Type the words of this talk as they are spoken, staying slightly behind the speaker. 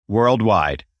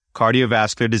Worldwide,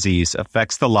 cardiovascular disease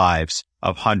affects the lives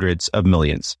of hundreds of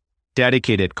millions.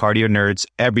 Dedicated cardio nerds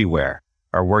everywhere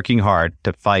are working hard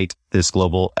to fight this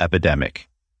global epidemic.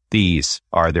 These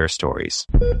are their stories.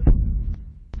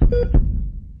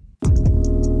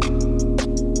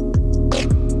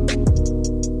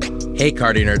 Hey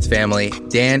Cardio Nerds family,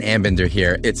 Dan Ambinder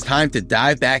here. It's time to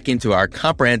dive back into our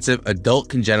comprehensive adult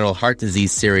congenital heart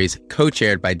disease series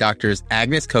co-chaired by doctors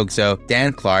Agnes Kokso,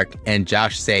 Dan Clark, and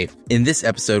Josh Safe. In this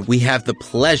episode, we have the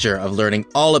pleasure of learning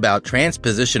all about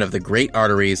transposition of the great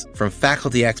arteries from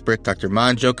faculty expert Dr.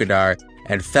 Man Jokadar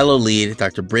and fellow lead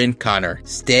Dr. Bryn Connor.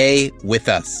 Stay with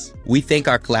us. We thank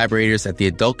our collaborators at the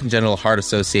Adult Congenital Heart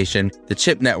Association, the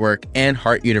CHIP Network, and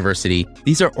Heart University.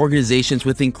 These are organizations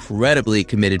with incredibly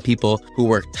committed people who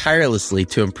work tirelessly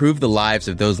to improve the lives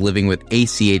of those living with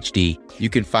ACHD. You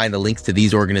can find the links to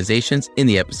these organizations in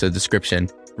the episode description.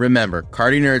 Remember,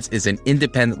 Cardio Nerds is an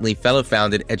independently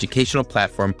fellow-founded educational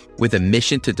platform with a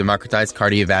mission to democratize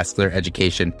cardiovascular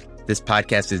education. This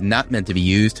podcast is not meant to be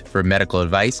used for medical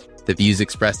advice. The views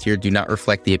expressed here do not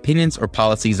reflect the opinions or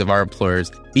policies of our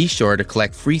employers. Be sure to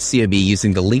collect free CME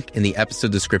using the link in the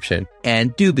episode description.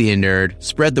 And do be a nerd.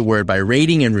 Spread the word by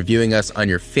rating and reviewing us on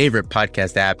your favorite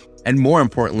podcast app. And more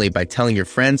importantly, by telling your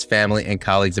friends, family, and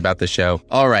colleagues about the show.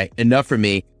 All right, enough from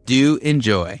me. Do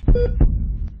enjoy.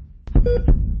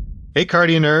 Hey,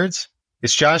 Cardio Nerds.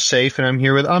 It's Josh Safe, and I'm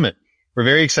here with Amit. We're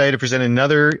very excited to present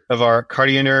another of our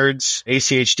Cardio Nerds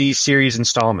ACHD series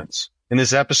installments. In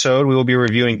this episode, we will be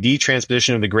reviewing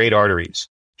detransposition of the great arteries.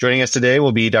 Joining us today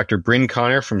will be Dr. Bryn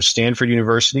Connor from Stanford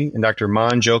University and Dr.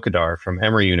 Man Jokadar from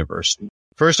Emory University.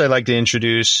 First, I'd like to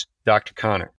introduce Dr.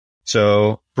 Connor.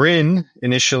 So, Bryn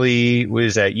initially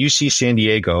was at UC San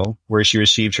Diego, where she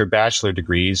received her bachelor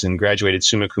degrees and graduated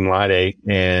summa cum laude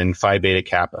in Phi Beta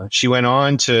Kappa. She went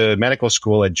on to medical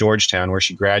school at Georgetown, where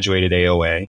she graduated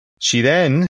AOA. She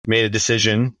then made a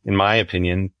decision, in my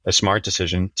opinion, a smart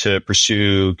decision, to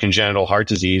pursue congenital heart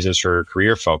disease as her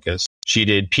career focus. She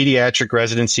did pediatric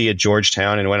residency at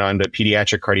Georgetown and went on to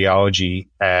pediatric cardiology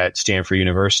at Stanford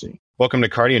University. Welcome to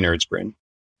Cardio Nerds, Bryn.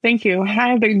 Thank you. I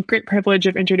have the great privilege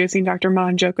of introducing Dr.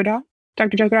 Man Jokadar.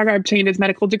 Dr. Jokadar obtained his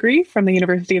medical degree from the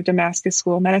University of Damascus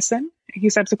School of Medicine. He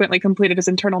subsequently completed his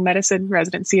internal medicine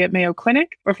residency at Mayo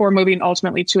Clinic before moving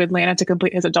ultimately to Atlanta to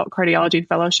complete his adult cardiology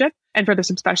fellowship and further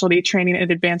some specialty training in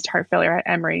advanced heart failure at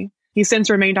Emory. He's since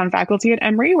remained on faculty at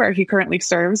Emory, where he currently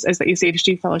serves as the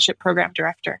ACHD Fellowship Program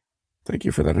Director. Thank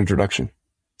you for that introduction.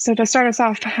 So to start us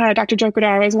off, Dr.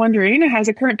 Jokadar, I was wondering, as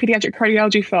a current pediatric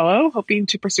cardiology fellow, hoping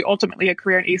to pursue ultimately a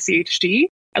career in ACHD,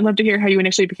 I'd love to hear how you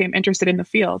initially became interested in the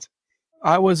field.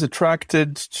 I was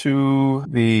attracted to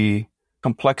the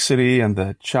complexity and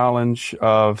the challenge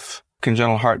of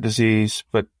congenital heart disease,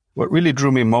 but what really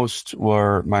drew me most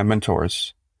were my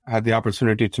mentors. I had the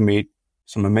opportunity to meet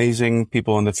some amazing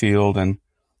people in the field, and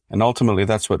ultimately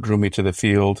that's what drew me to the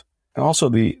field. And also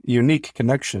the unique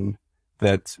connection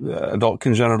that adult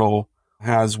congenital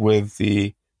has with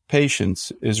the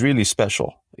patients is really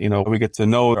special. You know, we get to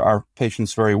know our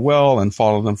patients very well and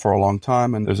follow them for a long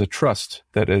time, and there's a trust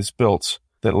that is built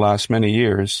that lasts many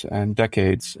years and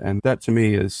decades, and that to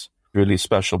me is really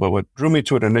special. But what drew me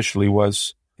to it initially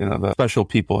was, the special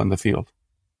people in the field.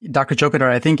 Dr.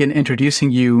 Jokadar, I think in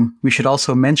introducing you, we should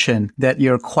also mention that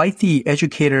you're quite the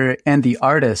educator and the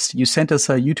artist. You sent us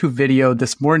a YouTube video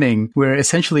this morning where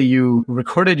essentially you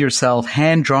recorded yourself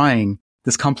hand drawing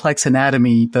this complex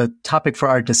anatomy, the topic for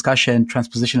our discussion,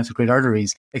 transposition of the great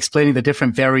arteries, explaining the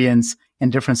different variants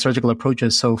and different surgical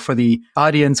approaches. So for the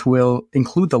audience, we'll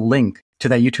include the link to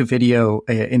that YouTube video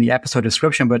in the episode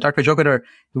description. But Dr. Jokadar,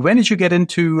 when did you get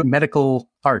into medical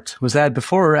art? Was that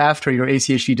before or after your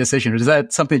ACHD decision? Or is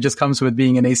that something that just comes with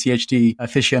being an ACHD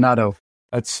aficionado?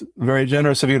 That's very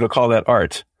generous of you to call that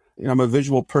art. I'm a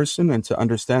visual person, and to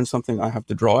understand something, I have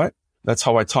to draw it. That's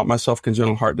how I taught myself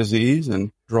congenital heart disease,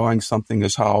 and drawing something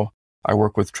is how I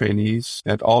work with trainees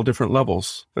at all different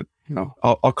levels. But,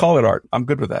 I'll call it art. I'm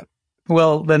good with that.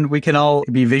 Well, then we can all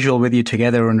be visual with you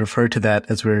together and refer to that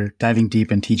as we're diving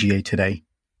deep in TGA today.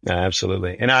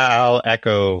 Absolutely. And I'll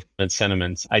echo the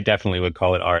sentiments. I definitely would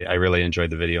call it art. I really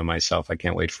enjoyed the video myself. I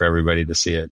can't wait for everybody to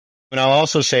see it. And I'll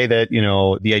also say that,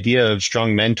 the idea of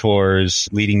strong mentors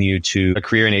leading you to a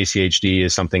career in ACHD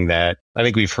is something that I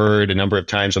think we've heard a number of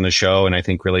times on the show, and I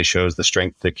think really shows the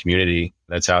strength of the community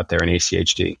that's out there in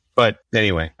ACHD. But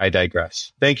anyway, I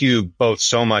digress. Thank you both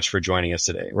so much for joining us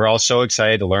today. We're all so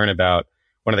excited to learn about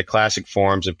one of the classic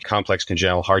forms of complex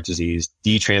congenital heart disease,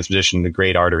 detransposition of the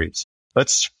great arteries.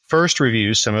 Let's first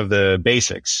review some of the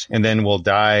basics, and then we'll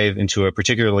dive into a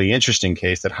particularly interesting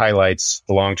case that highlights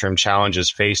the long-term challenges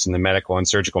faced in the medical and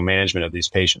surgical management of these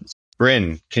patients.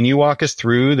 Bryn, can you walk us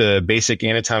through the basic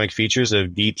anatomic features of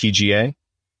DTGA?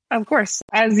 Of course.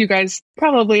 As you guys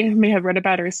probably may have read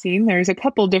about or seen, there's a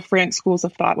couple different schools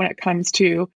of thought when it comes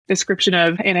to description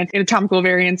of anatomical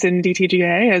variants in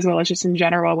DTGA, as well as just in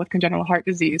general with congenital heart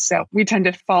disease. So we tend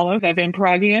to follow the Van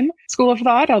Praaghian school of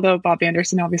thought, although Bob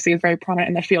Anderson obviously is very prominent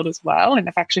in the field as well. And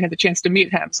I've actually had the chance to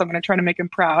meet him. So I'm going to try to make him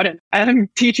proud. And I'm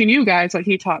teaching you guys what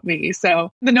he taught me.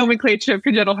 So the nomenclature of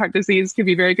congenital heart disease can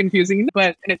be very confusing,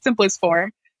 but in its simplest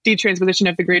form, detransposition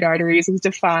of the great arteries is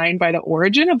defined by the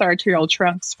origin of the arterial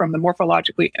trunks from the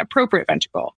morphologically inappropriate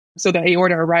ventricle. So the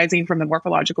aorta arising from the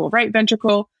morphological right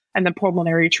ventricle and the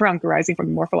pulmonary trunk arising from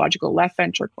the morphological left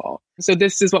ventricle. So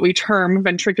this is what we term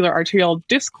ventricular arterial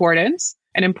discordance,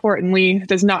 and importantly,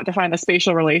 does not define the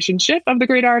spatial relationship of the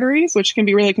great arteries, which can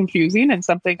be really confusing and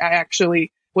something I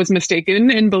actually was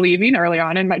mistaken in believing early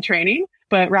on in my training,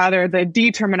 but rather the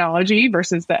D terminology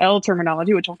versus the L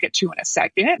terminology, which I'll get to in a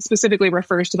second, specifically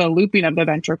refers to the looping of the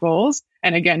ventricles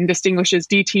and again distinguishes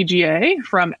DTGA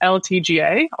from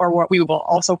LTGA, or what we will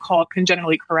also call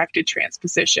congenitally corrected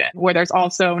transposition, where there's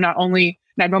also not only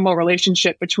an abnormal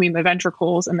relationship between the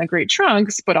ventricles and the great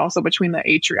trunks, but also between the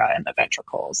atria and the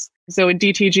ventricles. So in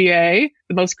DTGA,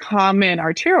 the most common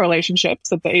arterial relationship is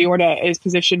that the aorta is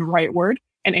positioned rightward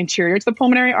and anterior to the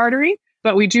pulmonary artery,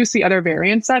 but we do see other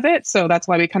variants of it. So that's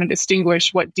why we kind of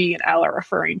distinguish what D and L are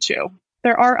referring to.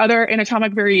 There are other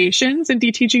anatomic variations in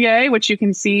DTGA, which you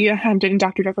can see in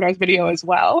Dr. Jokidar's video as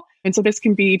well. And so this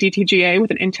can be DTGA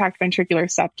with an intact ventricular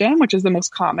septum, which is the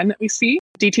most common that we see,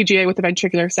 DTGA with a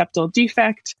ventricular septal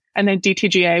defect, and then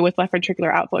DTGA with left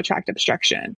ventricular outflow tract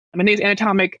obstruction. And these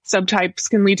anatomic subtypes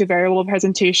can lead to variable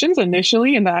presentations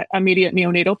initially in that immediate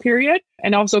neonatal period,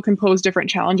 and also can pose different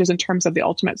challenges in terms of the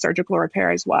ultimate surgical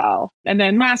repair as well. And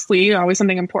then lastly, always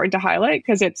something important to highlight,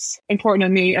 because it's important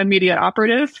in the immediate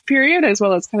operative period, as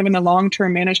well as kind of in the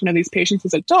long-term management of these patients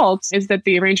as adults, is that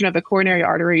the arrangement of the coronary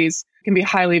arteries can be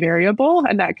highly variable,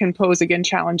 and that can pose, again,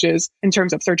 challenges in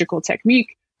terms of surgical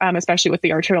technique, especially with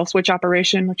the arterial switch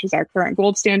operation, which is our current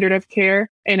gold standard of care.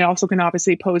 And it also can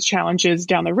obviously pose challenges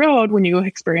down the road when you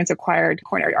experience acquired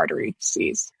coronary artery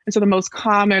disease. And so the most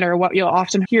common, or what you'll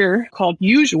often hear called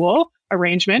usual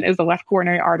arrangement, is the left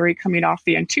coronary artery coming off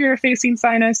the anterior facing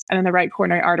sinus, and then the right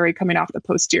coronary artery coming off the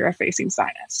posterior facing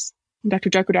sinus. Dr.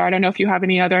 Jokidar, I don't know if you have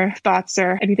any other thoughts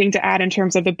or anything to add in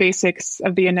terms of the basics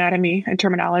of the anatomy and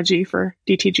terminology for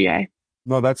DTGA.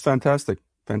 No, that's fantastic.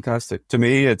 Fantastic. To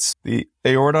me, it's the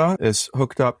aorta is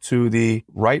hooked up to the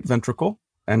right ventricle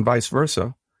and vice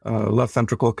versa. Left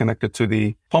ventricle connected to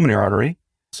the pulmonary artery.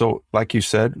 So like you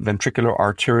said, ventricular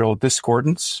arterial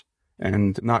discordance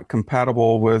and not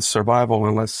compatible with survival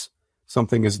unless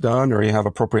something is done or you have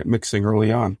appropriate mixing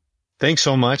early on. Thanks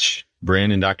so much, Bryn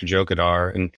and Dr.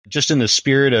 Jokidar. And just in the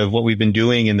spirit of what we've been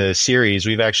doing in the series,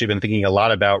 we've actually been thinking a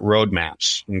lot about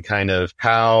roadmaps and kind of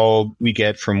how we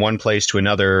get from one place to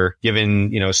another,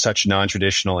 given, such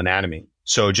non-traditional anatomy.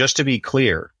 So just to be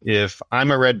clear, if I'm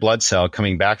a red blood cell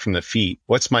coming back from the feet,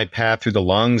 what's my path through the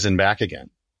lungs and back again?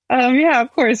 Yeah,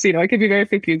 of course, it can be very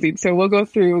confusing. So we'll go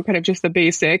through kind of just the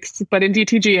basics. But in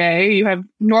DTGA, you have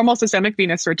normal systemic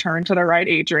venous return to the right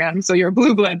atrium. So your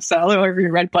blue blood cell or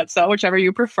your red blood cell, whichever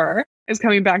you prefer, is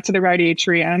coming back to the right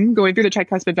atrium, going through the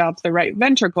tricuspid valve to the right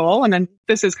ventricle. And then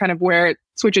this is kind of where it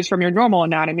switches from your normal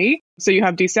anatomy. So you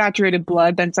have desaturated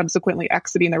blood, then subsequently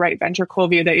exiting the right ventricle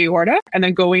via the aorta, and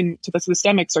then going to the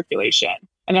systemic circulation.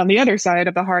 And on the other side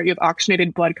of the heart, you have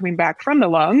oxygenated blood coming back from the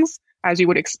lungs, as you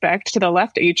would expect, to the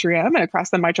left atrium and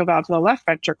across the mitral valve to the left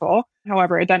ventricle.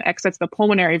 However, it then exits the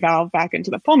pulmonary valve back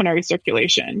into the pulmonary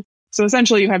circulation. So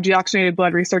essentially, you have deoxygenated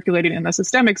blood recirculating in the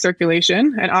systemic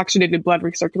circulation and oxygenated blood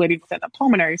recirculating within the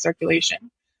pulmonary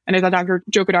circulation. And as Dr.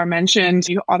 Jokidar mentioned,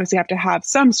 you obviously have to have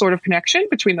some sort of connection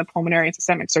between the pulmonary and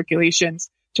systemic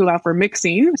circulations to allow for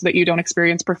mixing so that you don't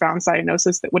experience profound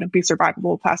cyanosis that wouldn't be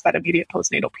survivable past that immediate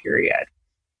postnatal period.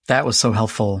 That was so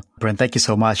helpful, Brent. Thank you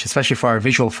so much, especially for our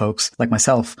visual folks like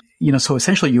myself. So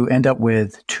essentially you end up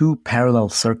with two parallel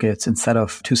circuits instead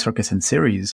of two circuits in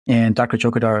series. And Dr.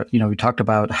 Jokidar, we talked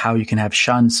about how you can have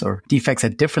shunts or defects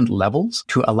at different levels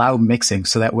to allow mixing.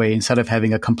 So that way, instead of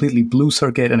having a completely blue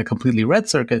circuit and a completely red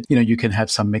circuit, you can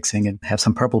have some mixing and have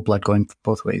some purple blood going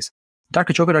both ways.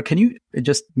 Dr. Jokidar, can you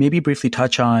just maybe briefly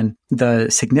touch on the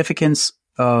significance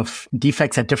of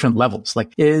defects at different levels?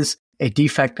 Like, is a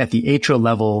defect at the atrial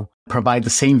level provide the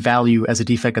same value as a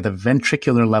defect at the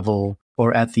ventricular level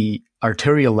or at the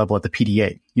arterial level at the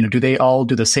PDA? Do they all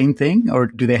do the same thing, or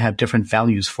do they have different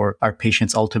values for our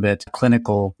patient's ultimate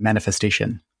clinical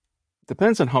manifestation?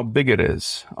 depends on how big it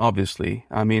is, obviously.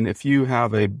 I mean, if you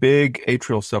have a big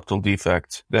atrial septal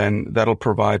defect, then that'll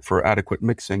provide for adequate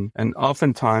mixing. And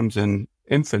oftentimes in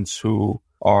infants who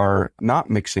are not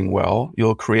mixing well,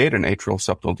 you'll create an atrial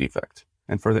septal defect.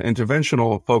 And for the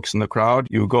interventional folks in the crowd,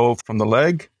 you go from the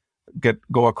leg,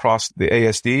 go across the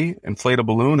ASD, inflate a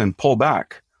balloon, and pull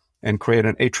back and create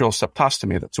an atrial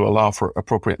septostomy to allow for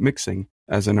appropriate mixing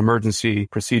as an emergency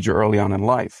procedure early on in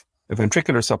life. A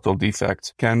ventricular septal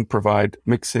defect can provide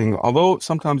mixing, although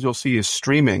sometimes you'll see a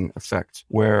streaming effect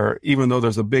where even though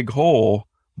there's a big hole,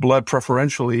 blood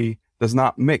preferentially does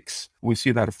not mix. We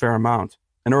see that a fair amount.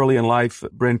 And early in life,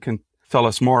 Bryn can tell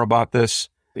us more about this.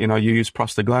 You use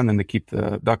prostaglandin to keep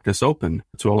the ductus open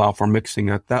to allow for mixing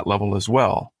at that level as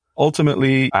well.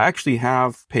 Ultimately, I actually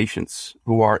have patients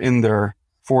who are in their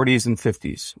 40s and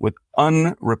 50s with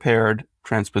unrepaired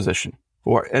transposition,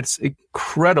 it's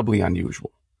incredibly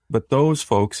unusual. But those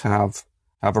folks have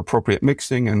appropriate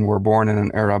mixing and were born in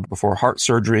an era before heart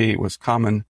surgery was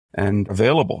common and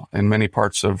available in many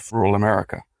parts of rural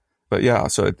America. But yeah,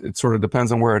 so it sort of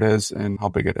depends on where it is and how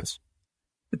big it is.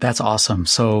 That's awesome.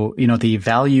 So, the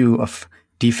value of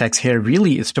defects here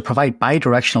really is to provide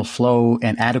bidirectional flow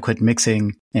and adequate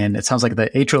mixing. And it sounds like at the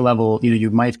atrial level,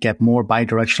 you might get more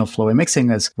bidirectional flow and mixing,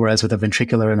 whereas with the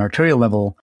ventricular and arterial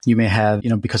level, you may have,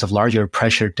 because of larger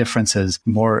pressure differences,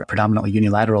 more predominantly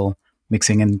unilateral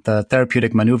mixing. And the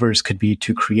therapeutic maneuvers could be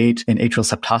to create an atrial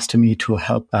septostomy to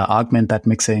help augment that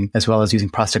mixing, as well as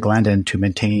using prostaglandin to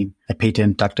maintain a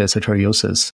patent ductus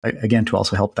arteriosus, again, to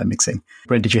also help that mixing.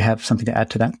 Bryn, did you have something to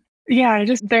add to that? Yeah,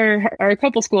 there are a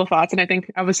couple school of thoughts, and I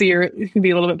think obviously you can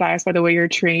be a little bit biased by the way you're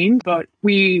trained, but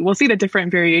we will see the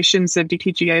different variations of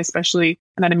DTGA, especially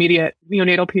in that immediate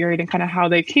neonatal period, and kind of how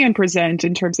they can present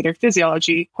in terms of their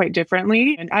physiology quite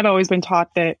differently. And I've always been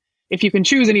taught that if you can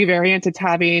choose any variant, it's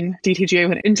having DTGA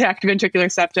with an intact ventricular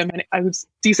septum and a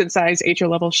decent sized atrial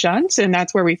level shunt. And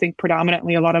that's where we think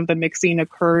predominantly a lot of the mixing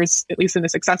occurs, at least in a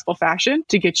successful fashion,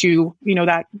 to get you,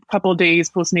 that couple of days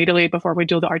postnatally before we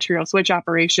do the arterial switch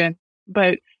operation.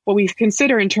 But what we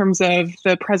consider in terms of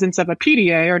the presence of a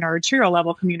PDA or an arterial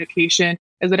level communication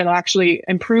is that it actually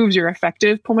improves your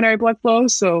effective pulmonary blood flow.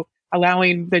 So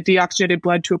allowing the deoxygenated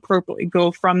blood to appropriately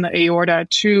go from the aorta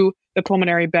to the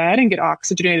pulmonary bed and get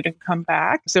oxygenated and come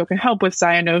back. So it can help with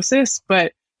cyanosis,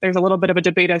 but there's a little bit of a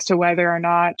debate as to whether or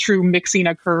not true mixing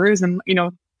occurs and,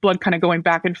 blood kind of going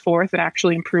back and forth and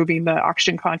actually improving the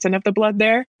oxygen content of the blood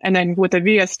there. And then with the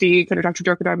VSD, kind of Dr.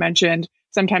 Jokadar mentioned,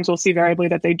 sometimes we'll see variably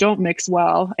that they don't mix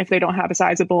well if they don't have a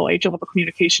sizable atrial level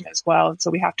communication as well. And so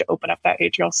we have to open up that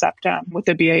atrial septum with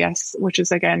the BAS, which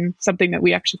is, again, something that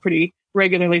we actually pretty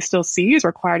regularly still see is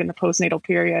required in the postnatal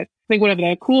period. I think one of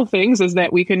the cool things is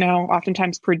that we can now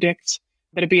oftentimes predict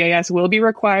that a BAS will be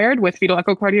required with fetal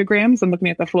echocardiograms and looking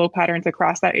at the flow patterns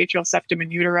across that atrial septum in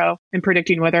utero and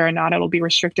predicting whether or not it'll be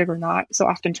restrictive or not. So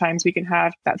oftentimes we can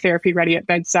have that therapy ready at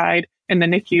bedside in the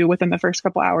NICU within the first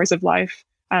couple hours of life,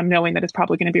 knowing that it's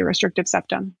probably going to be a restrictive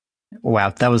septum. Wow,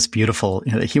 that was beautiful.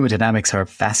 The hemodynamics are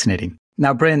fascinating.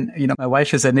 Now, Bryn, my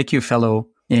wife is a NICU fellow,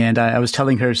 and I was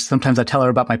telling her, sometimes I tell her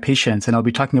about my patients, and I'll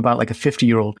be talking about like a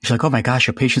 50-year-old. She's like, oh my gosh,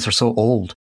 your patients are so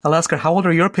old. I'll ask her, how old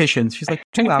are your patients? She's like,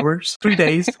 2 hours, 3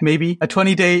 days, maybe. A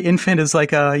 20-day infant is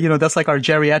like that's like our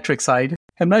geriatric side.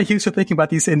 I'm not used to thinking about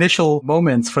these initial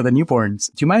moments for the newborns.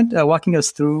 Do you mind walking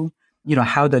us through,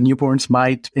 how the newborns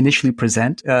might initially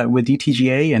present with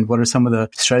DTGA and what are some of the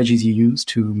strategies you use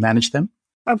to manage them?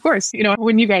 Of course.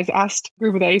 When you guys asked a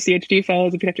group of the ACHD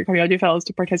fellows and pediatric cardiology fellows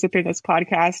to participate in this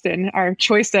podcast and our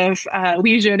choice of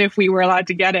lesion, if we were allowed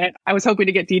to get it, I was hoping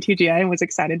to get DTGA and was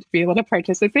excited to be able to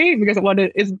participate because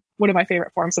it is one of my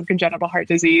favorite forms of congenital heart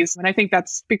disease. And I think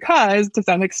that's because, to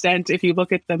some extent, if you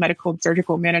look at the medical and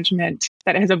surgical management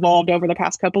that has evolved over the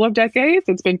past couple of decades,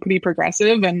 it's been pretty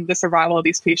progressive and the survival of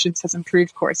these patients has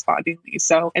improved correspondingly.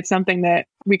 So it's something that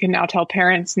we can now tell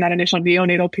parents in that initial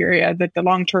neonatal period that the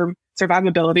long-term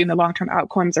survivability and the long-term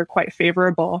outcomes are quite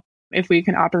favorable if we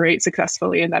can operate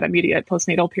successfully in that immediate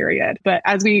postnatal period. But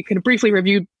as we could briefly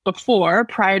review before,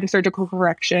 prior to surgical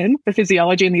correction, the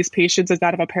physiology in these patients is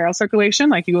that of a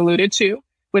paracirculation, like you alluded to,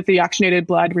 with the oxygenated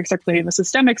blood recirculating the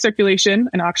systemic circulation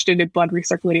and oxygenated blood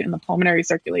recirculating in the pulmonary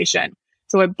circulation.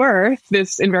 So at birth,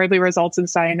 this invariably results in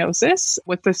cyanosis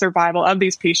with the survival of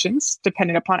these patients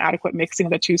dependent upon adequate mixing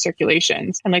of the two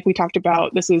circulations. And like we talked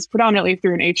about, this is predominantly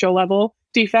through an atrial level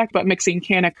defect, but mixing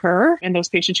can occur in those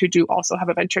patients who do also have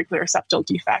a ventricular septal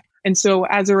defect. And so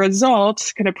as a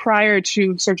result, kind of prior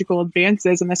to surgical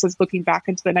advances, and this is looking back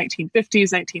into the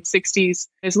 1950s, 1960s,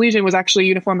 this lesion was actually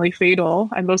uniformly fatal,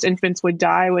 and most infants would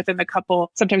die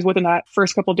sometimes within that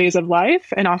first couple days of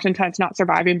life, and oftentimes not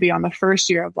surviving beyond the first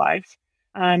year of life.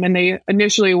 And they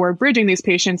initially were bridging these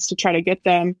patients to try to get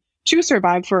them to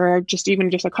survive for just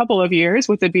a couple of years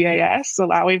with the BAS,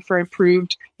 allowing for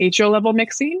improved HO level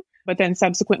mixing. But then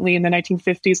subsequently in the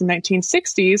 1950s and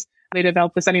 1960s, they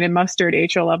developed the Senning and Mustard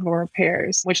HO level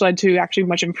repairs, which led to actually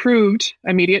much improved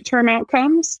immediate term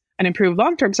outcomes and improved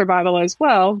long-term survival as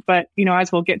well. But,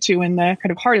 as we'll get to in the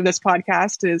kind of heart of this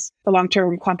podcast, is the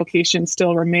long-term complications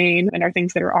still remain and are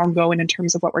things that are ongoing in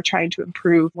terms of what we're trying to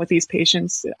improve with these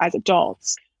patients as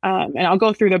adults. And I'll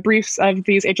go through the briefs of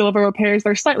these HO level repairs.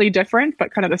 They're slightly different,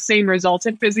 but kind of the same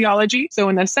resultant physiology. So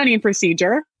in the Senning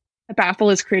procedure, a baffle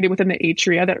is created within the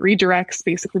atria that redirects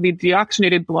basically the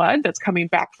deoxygenated blood that's coming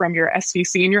back from your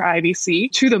SVC and your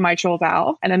IVC to the mitral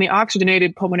valve. And then the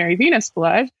oxygenated pulmonary venous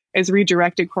blood is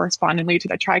redirected correspondingly to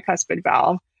the tricuspid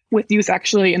valve, with use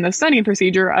actually in the Senning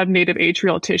procedure of native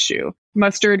atrial tissue.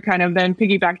 Mustard kind of then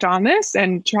piggybacked on this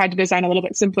and tried to design a little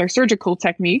bit simpler surgical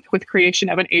technique with creation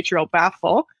of an atrial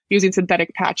baffle using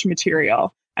synthetic patch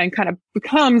material, and kind of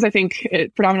becomes, I think,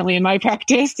 predominantly in my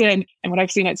practice and what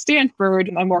I've seen at Stanford,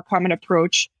 a more common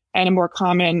approach and a more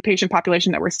common patient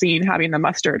population that we're seeing having the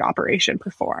Mustard operation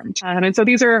performed. And so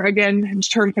these are, again, in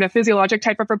terms kind of physiologic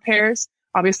type of repairs.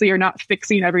 Obviously, you're not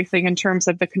fixing everything in terms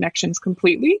of the connections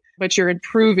completely, but you're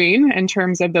improving in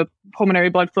terms of the pulmonary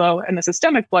blood flow and the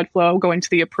systemic blood flow going to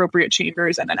the appropriate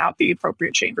chambers and then out the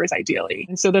appropriate chambers ideally.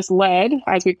 And so this led,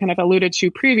 as we kind of alluded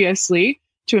to previously,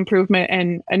 to improvement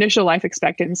in initial life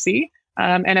expectancy,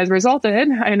 and has resulted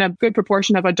in a good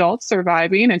proportion of adults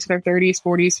surviving into their 30s,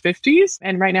 40s, 50s.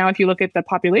 And right now, if you look at the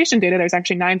population data, there's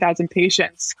actually 9,000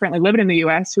 patients currently living in the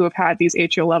U.S. who have had these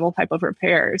HO level type of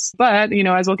repairs. But,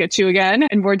 as we'll get to again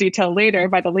in more detail later,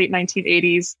 by the late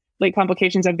 1980s, late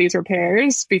complications of these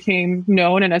repairs became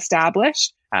known and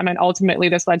established. And ultimately,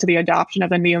 this led to the adoption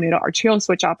of the neonatal arterial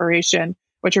switch operation,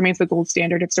 which remains the gold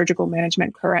standard of surgical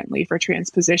management currently for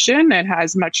transposition and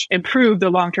has much improved the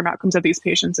long-term outcomes of these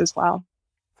patients as well.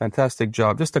 Fantastic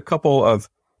job. Just a couple of,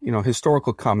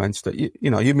 historical comments that,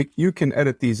 you can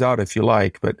edit these out if you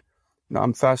like, but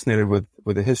I'm fascinated with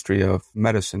the history of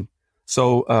medicine.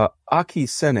 So, Aki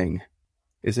Senning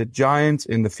is a giant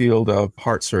in the field of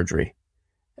heart surgery.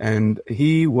 And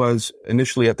he was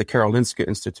initially at the Karolinska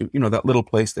Institute, that little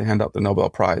place they hand out the Nobel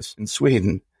Prize in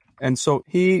Sweden. And so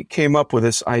he came up with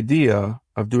this idea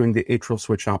of doing the atrial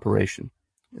switch operation,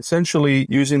 essentially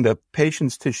using the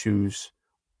patient's tissues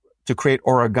to create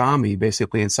origami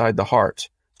basically inside the heart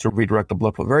to redirect the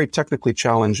blood flow. Very technically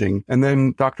challenging. And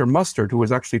then Dr. Mustard, who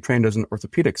was actually trained as an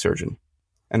orthopedic surgeon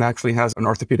and actually has an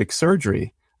orthopedic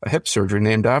surgery, a hip surgery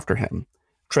named after him,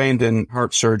 trained in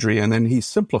heart surgery, and then he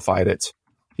simplified it.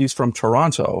 He's from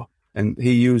Toronto, and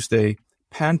he used a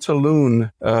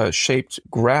pantaloon shaped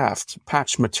graft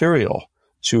patch material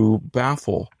to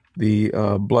baffle the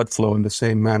blood flow in the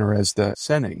same manner as the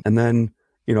Senning. And then,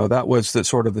 that was the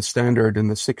sort of the standard in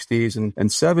the 60s and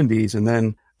 70s. And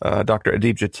then Dr.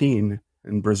 Adib Jatin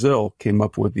in Brazil came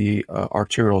up with the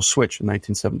arterial switch in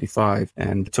 1975,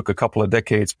 and it took a couple of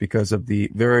decades because of the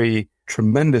very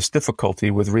tremendous difficulty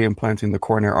with reimplanting the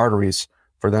coronary arteries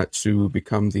for that to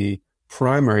become the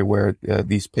primary where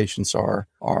these patients are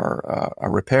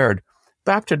repaired.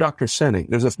 Back to Dr. Senning.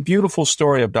 There's a beautiful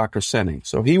story of Dr. Senning.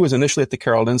 So he was initially at the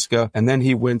Karolinska, and then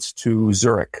he went to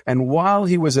Zurich. And while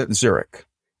he was at Zurich,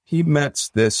 he met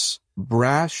this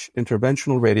brash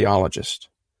interventional radiologist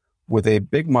with a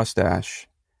big mustache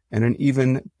and an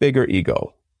even bigger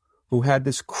ego, who had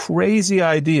this crazy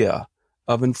idea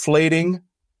of inflating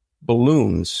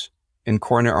balloons in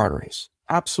coronary arteries.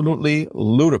 Absolutely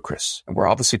ludicrous. And we're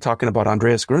obviously talking about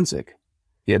Andreas Grünzig.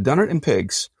 He had done it in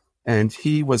pigs, and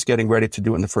he was getting ready to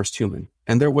do it in the first human.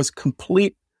 And there was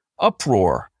complete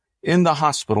uproar in the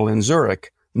hospital in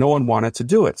Zurich. No one wanted to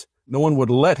do it. No one would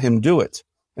let him do it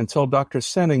until Dr.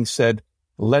 Senning said,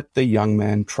 "Let the young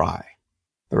man try."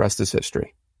 The rest is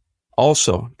history.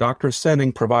 Also, Dr.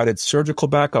 Senning provided surgical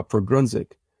backup for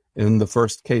Grünzig in the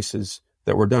first cases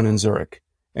that were done in Zurich.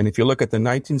 And if you look at the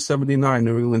 1979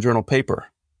 New England Journal paper,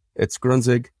 it's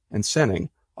Grünzig and Senning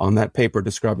on that paper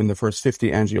describing the first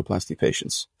 50 angioplasty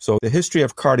patients. So the history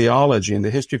of cardiology and the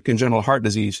history of congenital heart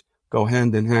disease go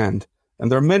hand in hand.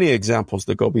 And there are many examples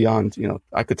that go beyond,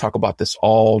 I could talk about this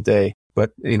all day,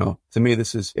 but, to me,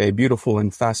 this is a beautiful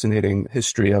and fascinating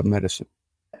history of medicine.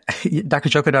 Dr.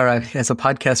 Jokadar, as a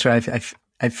podcaster,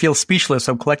 I feel speechless.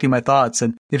 I'm collecting my thoughts.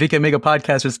 And if you can make a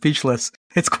podcaster speechless,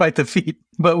 it's quite the feat.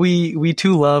 But we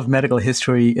too love medical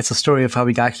history. It's a story of how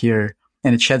we got here,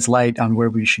 and it sheds light on where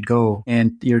we should go.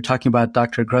 And you're talking about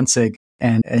Dr. Grünzig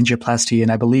and angioplasty,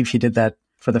 and I believe he did that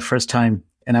for the first time.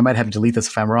 And I might have to delete this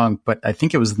if I'm wrong, but I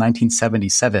think it was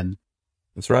 1977.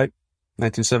 That's right.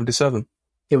 1977.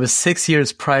 it was 6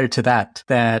 years prior to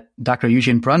that Dr.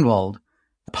 Eugene Brunwald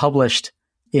published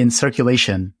in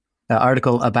Circulation an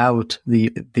article about the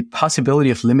possibility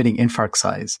of limiting infarct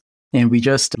size. And we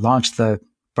just launched the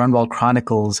Brunwald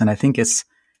Chronicles, and I think it's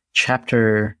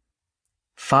chapter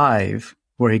 5,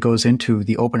 where he goes into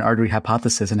the open artery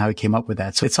hypothesis and how he came up with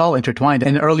that. So it's all intertwined.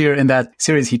 And earlier in that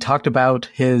series, he talked about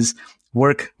his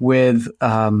work with,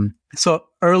 so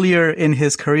earlier in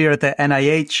his career at the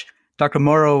NIH, Dr.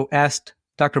 Morrow asked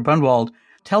Dr. Brunwald,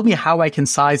 tell me how I can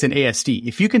size an ASD.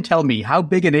 If you can tell me how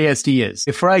big an ASD is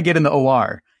before I get in the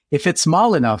OR, if it's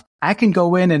small enough, I can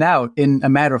go in and out in a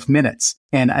matter of minutes.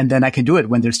 And then I can do it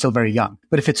when they're still very young.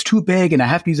 But if it's too big and I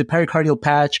have to use a pericardial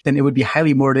patch, then it would be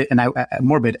highly morbid and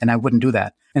I wouldn't do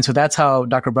that. And so that's how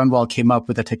Dr. Brunwald came up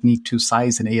with a technique to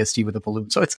size an ASD with a balloon.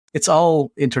 So it's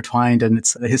all intertwined and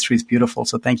the history is beautiful.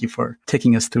 So thank you for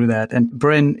taking us through that. And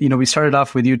Bryn, we started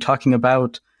off with you talking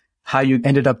about how you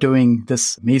ended up doing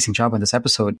this amazing job on this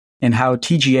episode and how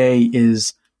TGA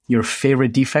is your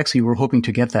favorite defect. So you were hoping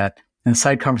to get that. And the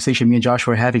side conversation me and Josh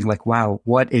were having, like, wow,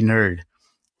 what a nerd.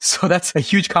 So that's a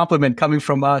huge compliment coming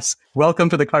from us.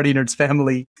 Welcome to the Cardio Nerds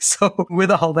family. So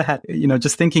with all that,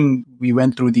 just thinking we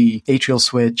went through the atrial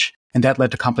switch and that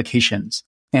led to complications.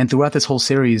 And throughout this whole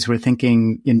series, we're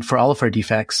thinking for all of our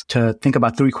defects to think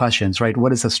about 3 questions, right?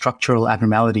 What is a structural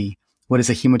abnormality? What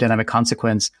is a hemodynamic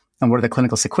consequence? And what are the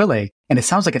clinical sequelae? And it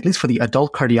sounds like, at least for the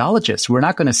adult cardiologist, we're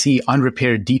not going to see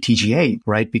unrepaired DTGA,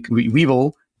 right? We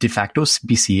will de facto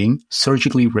be seeing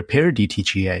surgically repaired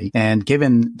DTGA. And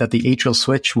given that the atrial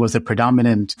switch was the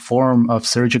predominant form of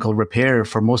surgical repair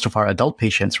for most of our adult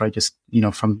patients, right? Just,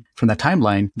 from that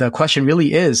timeline, the question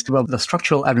really is, well, the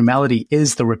structural abnormality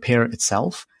is the repair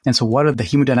itself. And so what are the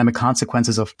hemodynamic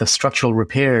consequences of the structural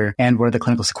repair and what are the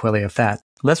clinical sequelae of that?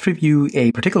 Let's review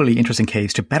a particularly interesting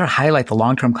case to better highlight the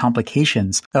long-term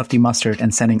complications of the mustard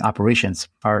and sending operations,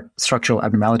 our structural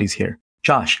abnormalities here.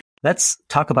 Josh, let's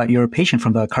talk about your patient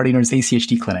from the Cardio Nerds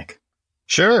ACHD clinic.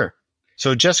 Sure.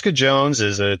 So Jessica Jones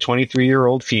is a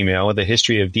 23-year-old female with a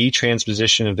history of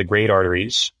detransposition of the great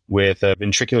arteries with a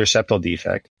ventricular septal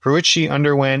defect, for which she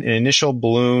underwent an initial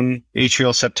balloon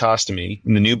atrial septostomy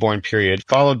in the newborn period,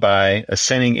 followed by a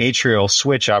sending atrial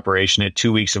switch operation at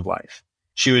 2 weeks of life.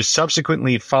 She was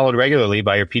subsequently followed regularly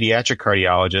by her pediatric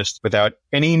cardiologist without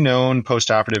any known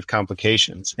postoperative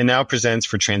complications and now presents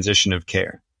for transition of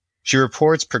care. She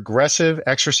reports progressive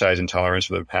exercise intolerance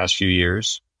for the past few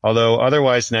years, although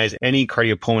otherwise denies any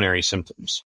cardiopulmonary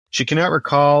symptoms. She cannot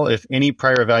recall if any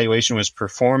prior evaluation was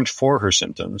performed for her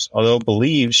symptoms, although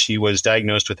believes she was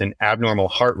diagnosed with an abnormal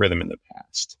heart rhythm in the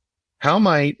past. How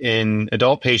might an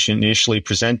adult patient initially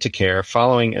present to care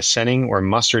following a sending or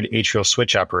mustard atrial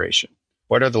switch operation?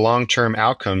 What are the long-term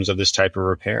outcomes of this type of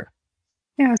repair?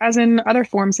 Yeah, as in other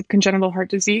forms of congenital heart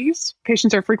disease,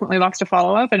 patients are frequently lost to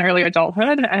follow-up in early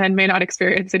adulthood and may not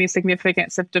experience any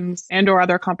significant symptoms and or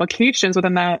other complications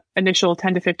within that initial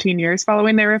 10 to 15 years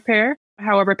following their repair.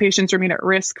 However, patients remain at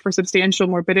risk for substantial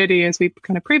morbidity, as we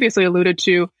kind of previously alluded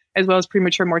to, as well as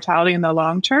premature mortality in the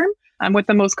long term, with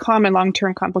the most common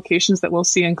long-term complications that we'll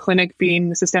see in clinic being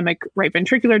the systemic right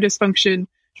ventricular dysfunction,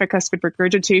 tricuspid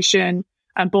regurgitation,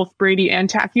 both Brady and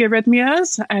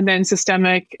tachyarrhythmias, and then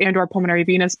systemic and or pulmonary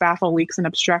venous baffle leaks and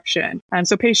obstruction.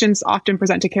 So patients often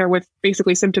present to care with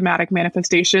basically symptomatic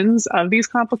manifestations of these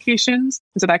complications.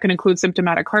 So that can include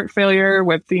symptomatic heart failure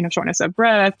with, shortness of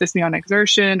breath, dyspnea on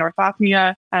exertion,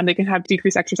 orthopnea. They can have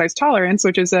decreased exercise tolerance,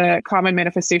 which is a common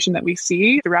manifestation that we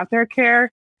see throughout their care.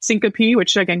 Syncope,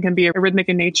 which again can be arrhythmic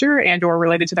in nature and or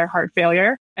related to their heart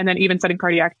failure, and then even sudden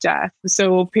cardiac death.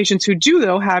 So patients who do,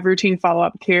 though, have routine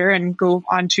follow-up care and go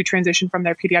on to transition from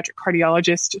their pediatric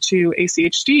cardiologist to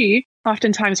ACHD,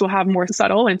 oftentimes will have more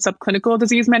subtle and subclinical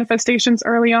disease manifestations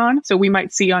early on. So we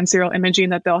might see on serial imaging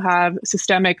that they'll have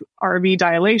systemic RV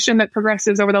dilation that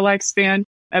progresses over the lifespan,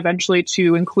 eventually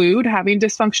to include having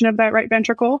dysfunction of that right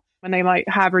ventricle. And they might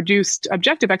have reduced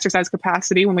objective exercise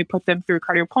capacity when we put them through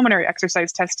cardiopulmonary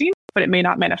exercise testing, but it may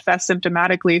not manifest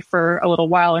symptomatically for a little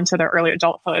while into their early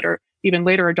adulthood or even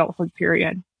later adulthood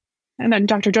period. And then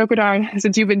Dr. Jokudar,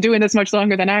 since you've been doing this much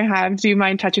longer than I have, do you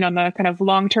mind touching on the kind of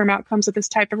long-term outcomes of this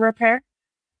type of repair?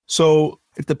 So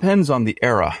it depends on the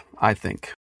era, I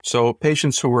think. So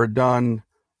patients who were done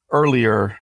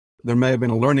earlier, there may have been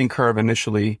a learning curve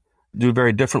initially, do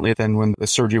very differently than when the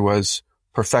surgery was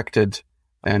perfected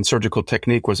and surgical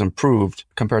technique was improved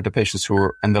compared to patients who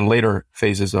were in the later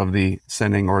phases of the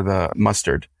sending or the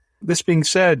mustard. This being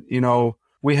said,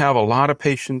 we have a lot of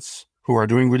patients who are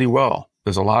doing really well.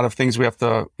 There's a lot of things we have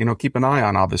to, keep an eye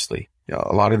on, obviously.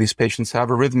 A lot of these patients have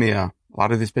arrhythmia. A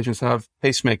lot of these patients have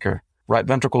pacemaker, right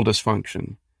ventricle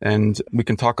dysfunction. And we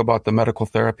can talk about the medical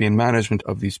therapy and management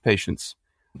of these patients.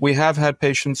 We have had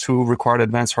patients who required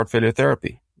advanced heart failure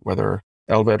therapy, whether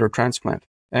LVAD or transplant.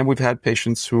 And we've had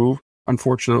patients who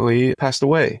unfortunately passed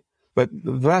away. But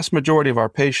the vast majority of our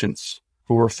patients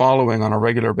who we're following on a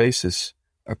regular basis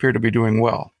appear to be doing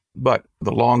well. But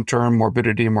the long-term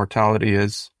morbidity and mortality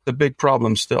is a big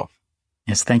problem still.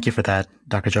 Yes, thank you for that,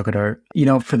 Dr. Jokadar. You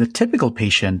know, for the typical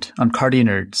patient on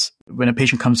CardioNerds, when a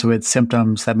patient comes with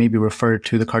symptoms that may be referred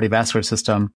to the cardiovascular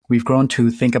system, we've grown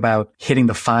to think about hitting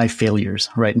the 5 failures,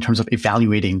 right, in terms of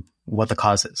evaluating what the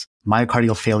cause is.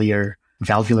 Myocardial failure,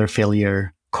 valvular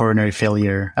failure, coronary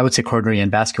failure, I would say coronary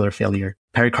and vascular failure,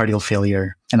 pericardial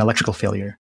failure, and electrical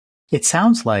failure. It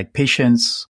sounds like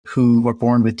patients who were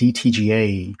born with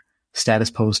DTGA, status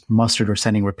post mustard or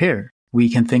sending repair, we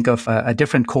can think of a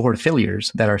different cohort of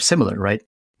failures that are similar, right?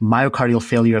 Myocardial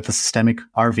failure of the systemic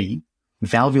RV,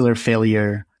 valvular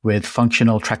failure with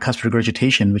functional tricuspid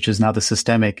regurgitation, which is now the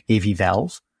systemic AV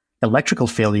valve, electrical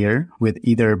failure with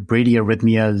either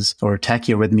bradyarrhythmias or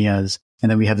tachyarrhythmias. And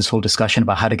then we have this whole discussion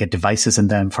about how to get devices in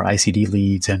them for ICD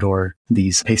leads and or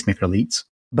these pacemaker leads.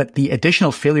 But the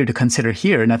additional failure to consider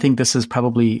here, and I think this is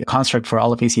probably a construct for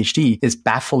all of ACHD, is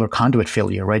baffle or conduit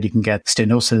failure, right? You can get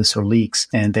stenosis or leaks,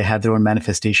 and they have their own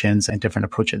manifestations and different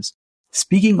approaches.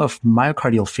 Speaking of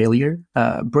myocardial failure,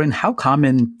 Bryn, how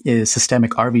common is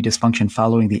systemic RV dysfunction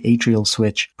following the atrial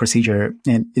switch procedure?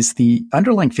 And is the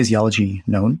underlying physiology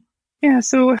known? Yeah,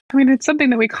 so, it's something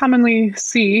that we commonly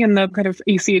see in the kind of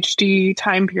ACHD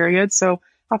time period. So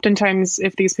oftentimes,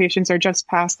 if these patients are just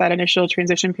past that initial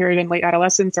transition period in late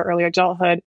adolescence or early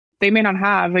adulthood, they may not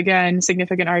have, again,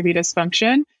 significant RV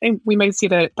dysfunction. And we may see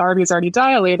that the RV is already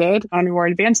dilated on more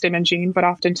advanced imaging, but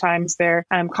oftentimes their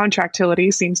contractility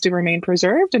seems to remain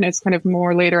preserved. And it's kind of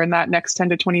more later in that next 10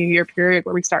 to 20 year period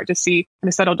where we start to see kind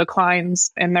of subtle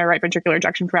declines in their right ventricular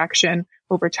ejection fraction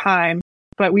over time.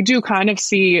 But we do kind of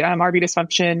see RV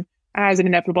dysfunction as an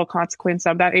inevitable consequence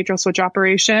of that atrial switch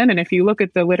operation. And if you look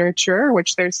at the literature,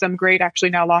 which there's some great,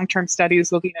 actually now long-term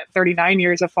studies looking at 39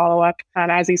 years of follow-up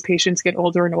as these patients get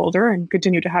older and older and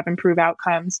continue to have improved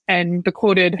outcomes. And the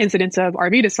quoted incidence of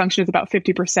RV dysfunction is about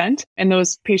 50%. And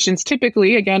those patients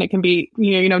typically, again, it can be,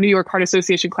 New York Heart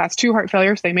Association class 2 heart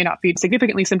failure. So they may not be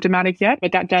significantly symptomatic yet,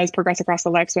 but that does progress across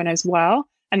the lifespan as well.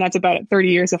 And that's about 30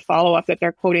 years of follow-up that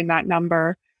they're quoting that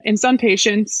number. In some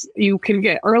patients, you can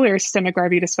get earlier systemic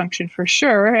RV dysfunction for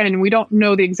sure, and we don't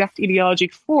know the exact etiology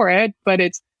for it, but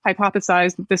it's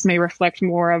hypothesized that this may reflect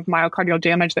more of myocardial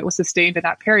damage that was sustained in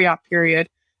that peri-op period.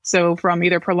 So from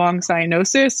either prolonged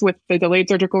cyanosis with the delayed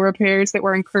surgical repairs that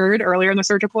were incurred earlier in the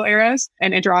surgical eras,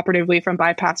 and intraoperatively from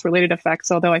bypass-related effects,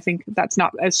 although I think that's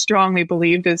not as strongly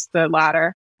believed as the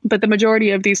latter. But the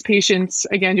majority of these patients,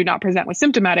 again, do not present with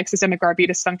symptomatic systemic RV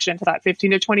dysfunction to that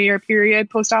 15 to 20 year period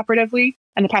postoperatively.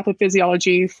 And the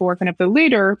pathophysiology for kind of the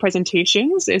later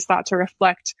presentations is thought to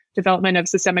reflect development of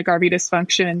systemic RV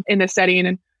dysfunction in the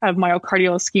setting of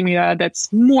myocardial ischemia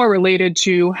that's more related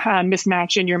to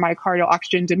mismatch in your myocardial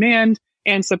oxygen demand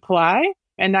and supply.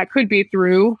 And that could be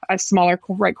through a smaller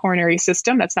right coronary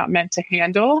system that's not meant to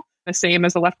handle the same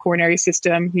as the left coronary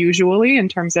system usually in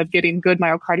terms of getting good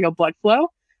myocardial blood flow.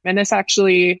 And this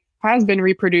actually has been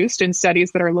reproduced in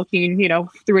studies that are looking,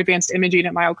 through advanced imaging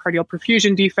at myocardial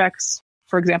perfusion defects,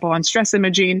 for example, on stress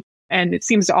imaging. And it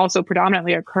seems to also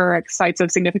predominantly occur at sites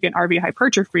of significant RV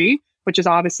hypertrophy, which is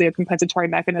obviously a compensatory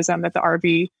mechanism that the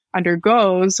RV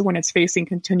undergoes when it's facing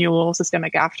continual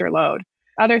systemic afterload.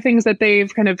 Other things that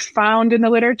they've kind of found in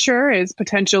the literature is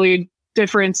potentially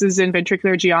differences in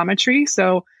ventricular geometry.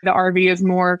 So the RV is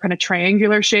more kind of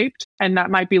triangular shaped, and that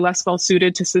might be less well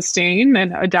suited to sustain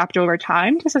and adapt over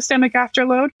time to systemic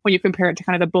afterload when you compare it to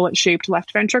kind of the bullet shaped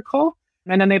left ventricle.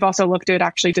 And then they've also looked at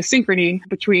actually dysynchrony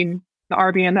between the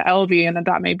RV and the LV, and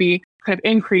that may be kind of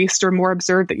increased or more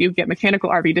observed that you get mechanical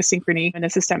RV dysynchrony in a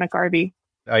systemic RV.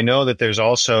 I know that there's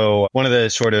also one of the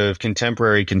sort of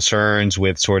contemporary concerns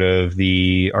with sort of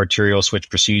the arterial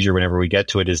switch procedure whenever we get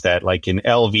to it is that like an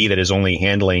LV that is only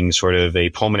handling sort of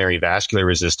a pulmonary vascular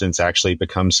resistance actually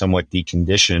becomes somewhat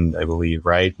deconditioned, I believe,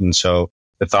 right? And so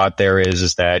the thought there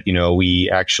is that, we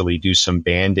actually do some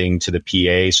banding to the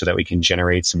PA so that we can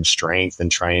generate some strength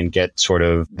and try and get sort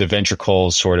of the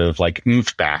ventricles sort of like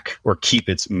oomph back or keep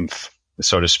its oomph,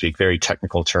 so to speak, very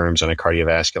technical terms on a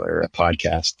cardiovascular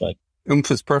podcast, but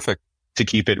oomph is perfect. To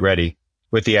keep it ready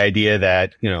with the idea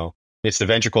that, it's the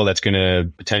ventricle that's going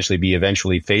to potentially be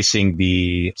eventually facing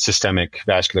the systemic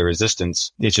vascular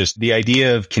resistance. It's just the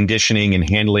idea of conditioning and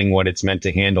handling what it's meant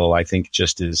to handle, I think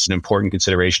just is an important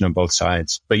consideration on both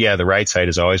sides. But yeah, the right side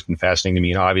has always been fascinating to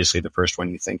me, and obviously the first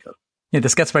one you think of. Yeah,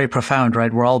 this gets very profound,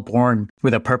 right? We're all born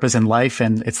with a purpose in life,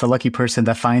 and it's the lucky person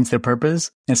that finds their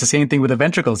purpose. And it's the same thing with the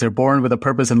ventricles. They're born with a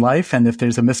purpose in life, and if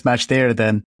there's a mismatch there,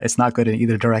 then it's not good in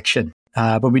either direction.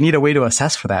 But we need a way to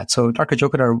assess for that. So, Dr.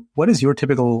 Jokadar, what is your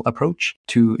typical approach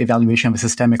to evaluation of a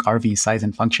systemic RV size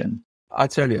and function? I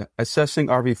tell you, assessing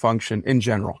RV function in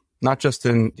general, not just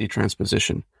in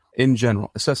detransposition, in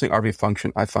general, assessing RV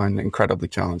function, I find incredibly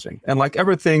challenging. And like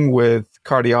everything with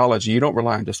cardiology, you don't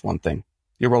rely on just one thing.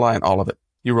 You rely on all of it.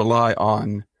 You rely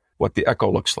on what the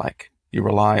echo looks like. You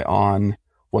rely on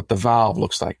what the valve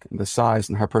looks like, the size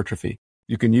and hypertrophy.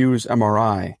 You can use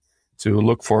MRI to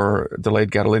look for delayed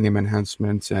gadolinium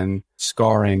enhancement and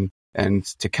scarring and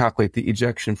to calculate the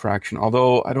ejection fraction.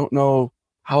 Although I don't know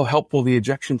how helpful the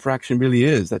ejection fraction really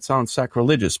is. That sounds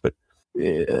sacrilegious, but,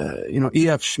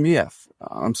 EF Schmief,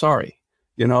 I'm sorry,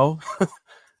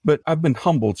 but I've been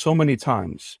humbled so many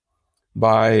times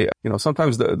by,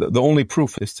 sometimes the only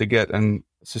proof is to get an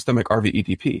systemic RV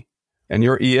EDP. And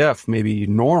your EF may be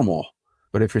normal,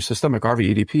 but if your systemic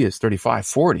RV EDP is 35,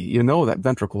 40, that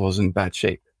ventricle is in bad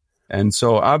shape. And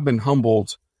so I've been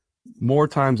humbled more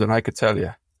times than I could tell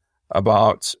you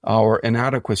about our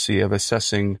inadequacy of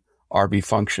assessing RV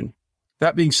function.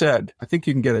 That being said, I think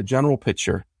you can get a general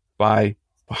picture by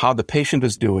how the patient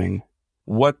is doing,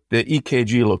 what the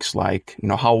EKG looks like,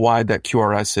 how wide that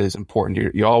QRS is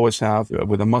important. You always have,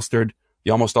 with a mustard,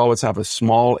 you almost always have a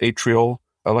small atrial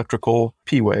electrical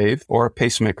P wave or a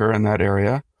pacemaker in that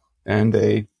area and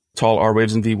a tall R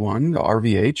waves in V1,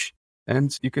 RVH.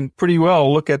 And you can pretty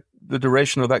well look at the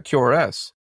duration of that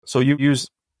QRS. So you use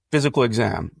physical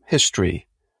exam, history,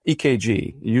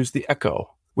 EKG, you use the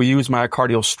echo. We use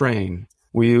myocardial strain.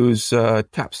 We use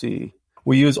TAPSE.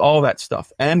 We use all that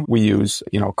stuff. And we use,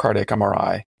 cardiac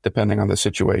MRI, depending on the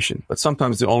situation. But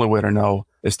sometimes the only way to know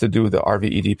is to do the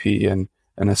RV EDP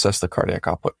and assess the cardiac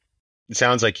output. It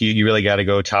sounds like you really got to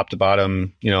go top to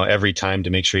bottom, every time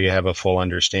to make sure you have a full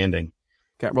understanding.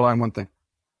 Can't rely on one thing.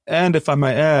 And if I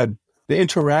may add, the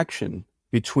interaction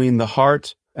between the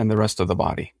heart and the rest of the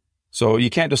body. So you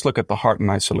can't just look at the heart in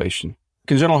isolation.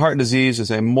 Congenital heart disease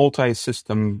is a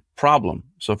multi-system problem.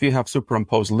 So if you have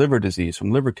superimposed liver disease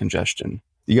from liver congestion,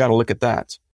 you got to look at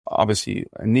that. Obviously,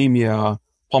 anemia,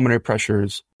 pulmonary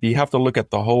pressures. You have to look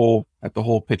at the whole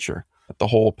picture, at the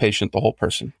whole patient, the whole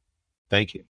person.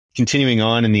 Thank you. Continuing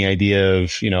on in the idea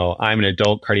of, I'm an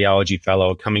adult cardiology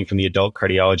fellow coming from the adult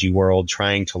cardiology world,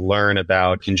 trying to learn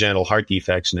about congenital heart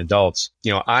defects in adults.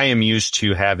 I am used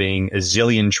to having a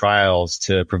zillion trials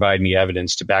to provide me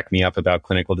evidence to back me up about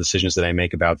clinical decisions that I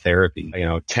make about therapy.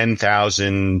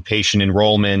 10,000 patient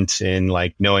enrollment and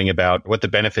knowing about what the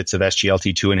benefits of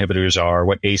SGLT2 inhibitors are,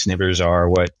 what ACE inhibitors are,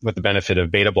 what the benefit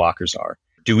of beta blockers are.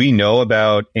 Do we know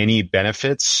about any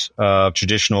benefits of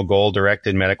traditional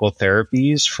goal-directed medical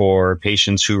therapies for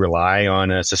patients who rely on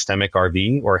a systemic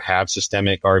RV or have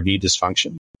systemic RV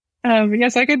dysfunction?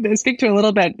 Yes, I could speak to a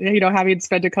little bit, having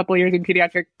spent a couple of years in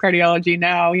pediatric cardiology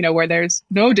now, where there's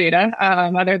no data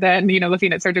other than,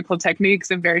 looking at surgical techniques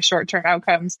and very short-term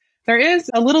outcomes. There is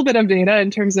a little bit of data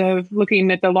in terms of looking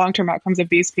at the long-term outcomes of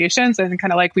these patients. And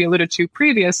kind of like we alluded to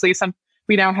previously,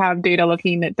 we now have data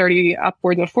looking at 30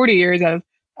 upwards of 40 years of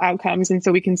outcomes. And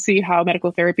so we can see how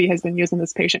medical therapy has been used in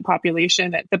this patient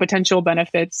population, the potential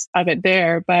benefits of it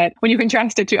there. But when you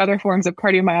contrast it to other forms of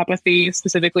cardiomyopathy,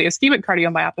 specifically ischemic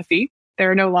cardiomyopathy,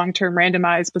 there are no long-term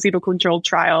randomized placebo-controlled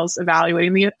trials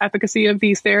evaluating the efficacy of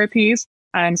these therapies.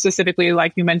 And specifically,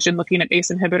 like you mentioned, looking at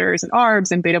ACE inhibitors and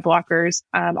ARBs and beta blockers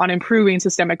on improving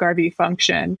systemic RV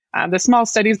function. The small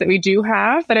studies that we do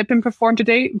have that have been performed to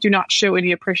date do not show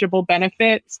any appreciable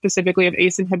benefit, specifically of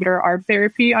ACE inhibitor ARB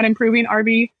therapy on improving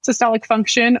RV systolic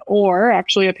function or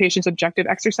actually a patient's objective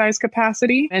exercise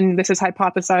capacity. And this is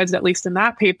hypothesized, at least in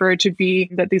that paper, to be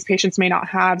that these patients may not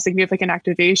have significant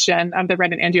activation of the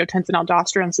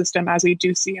renin-angiotensin-aldosterone system as we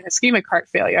do see in ischemic heart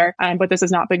failure. But this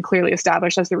has not been clearly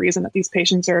established as the reason that these patients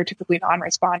are typically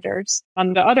non-responders.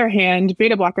 On the other hand,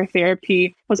 beta blocker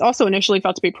therapy was also initially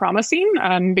felt to be promising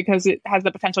because it has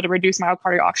the potential to reduce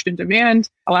myocardial oxygen demand,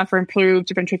 allow for improved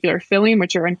ventricular filling,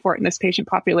 which are important in this patient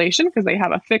population because they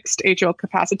have a fixed atrial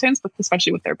capacitance,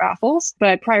 especially with their baffles.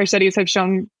 But prior studies have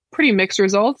shown pretty mixed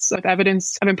results with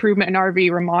evidence of improvement in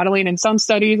RV remodeling in some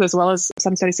studies, as well as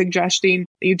some studies suggesting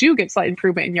that you do get slight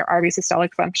improvement in your RV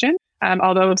systolic function.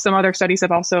 Although some other studies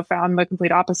have also found the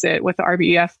complete opposite, with the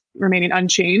RVEF remaining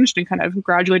unchanged and kind of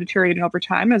gradually deteriorating over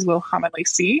time, as we'll commonly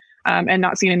see, and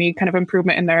not seeing any kind of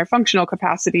improvement in their functional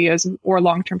capacity or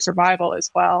long-term survival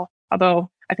as well. Although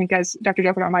I think, as Dr.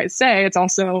 Jokinar might say,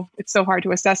 it's so hard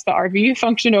to assess the RV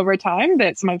function over time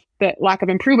that some of the lack of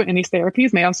improvement in these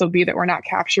therapies may also be that we're not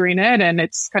capturing it. And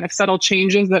it's kind of subtle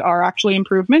changes that are actually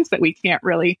improvements that we can't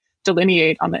really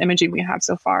delineate on the imaging we have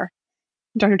so far.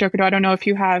 Dr. Jokinar, I don't know if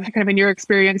you have kind of in your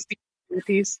experience with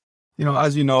these.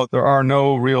 As you know, there are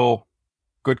no real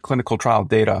good clinical trial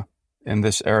data in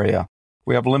this area.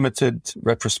 We have limited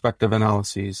retrospective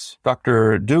analyses.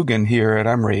 Dr. Dugan here at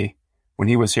Emory, when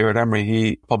he was here at Emory,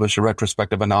 he published a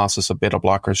retrospective analysis of beta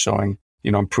blockers showing,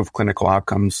 improved clinical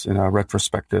outcomes in a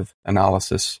retrospective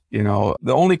analysis. The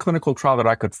only clinical trial that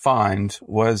I could find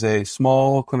was a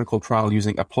small clinical trial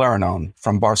using eplerenone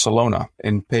from Barcelona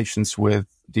in patients with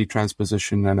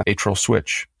detransposition and atrial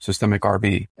switch, systemic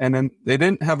RV. And then they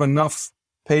didn't have enough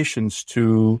patients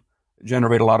to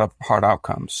generate a lot of hard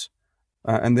outcomes.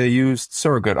 And they used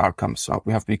surrogate outcomes. So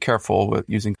we have to be careful with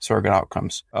using surrogate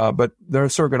outcomes. But their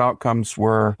surrogate outcomes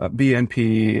were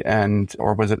BNP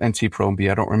or was it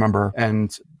NT-proBNP? I don't remember. And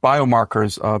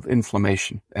biomarkers of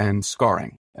inflammation and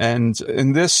scarring. And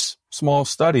in this small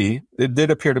study, it did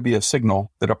appear to be a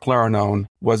signal that eplerenone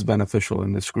was beneficial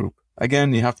in this group.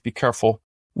 Again, you have to be careful.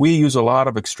 We use a lot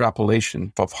of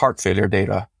extrapolation of heart failure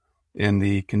data in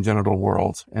the congenital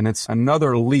world. And it's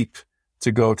another leap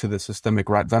to go to the systemic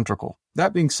right ventricle.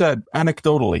 That being said,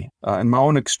 anecdotally, in my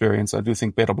own experience, I do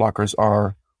think beta blockers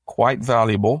are quite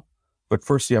valuable, but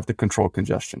first you have to control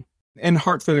congestion. In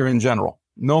heart failure in general,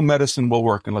 no medicine will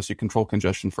work unless you control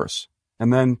congestion first,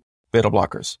 and then beta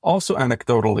blockers. Also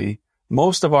anecdotally,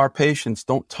 most of our patients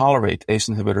don't tolerate ACE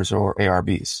inhibitors or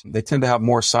ARBs. They tend to have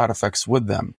more side effects with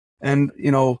them. And,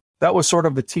 that was sort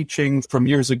of the teaching from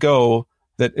years ago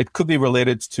that it could be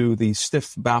related to the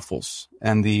stiff baffles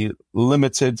and the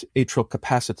limited atrial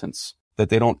capacitance, that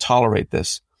they don't tolerate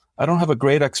this. I don't have a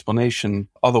great explanation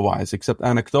otherwise, except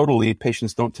anecdotally,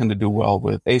 patients don't tend to do well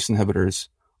with ACE inhibitors,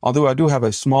 although I do have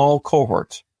a small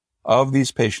cohort of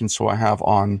these patients who I have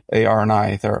on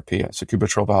ARNI therapy,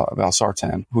 sacubitril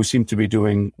valsartan, who seem to be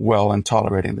doing well and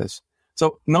tolerating this.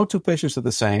 So no two patients are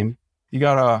the same. You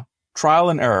got a trial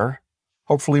and error,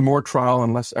 hopefully more trial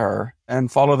and less error,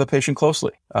 and follow the patient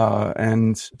closely.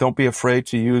 And don't be afraid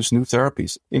to use new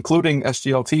therapies, including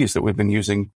SGLTs that we've been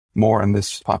using more in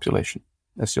this population,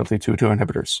 SGLT2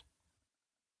 inhibitors.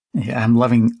 Yeah, I'm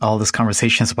loving all these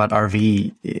conversations about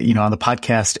RV. On the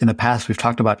podcast in the past, we've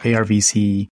talked about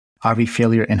ARVC, RV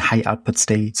failure in high output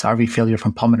states, RV failure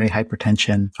from pulmonary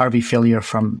hypertension, RV failure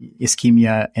from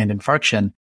ischemia and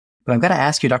infarction. But I've got to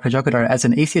ask you, Dr. Jokinar, as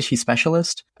an ACHG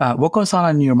specialist, what goes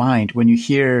on in your mind when you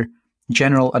hear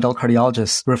general adult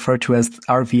cardiologists refer to as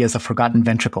RV as a forgotten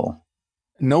ventricle?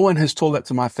 No one has told that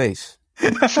to my face.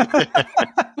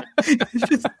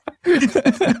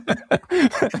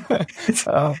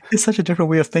 It's such a different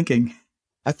way of thinking.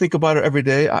 I think about it every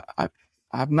day.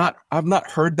 I've not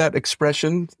heard that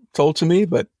expression told to me,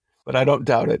 but I don't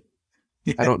doubt it.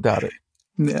 Yeah. I don't doubt it.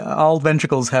 All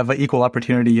ventricles have an equal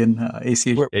opportunity in ACH.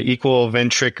 Equal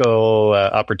ventricle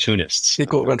opportunists.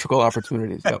 Equal ventricle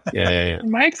opportunities. Yep. Yeah.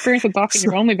 In my experience, it's often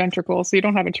your only ventricle, so you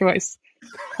don't have a choice.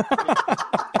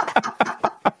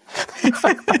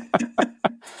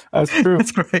 That's true.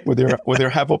 That's great. With your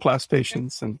hypoplast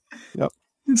patients, and yep,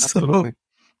 absolutely.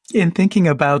 So, in thinking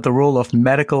about the role of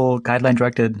medical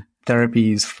guideline-directed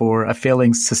therapies for a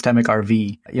failing systemic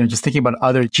RV, just thinking about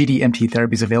other GDMT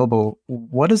therapies available,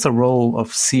 what is the role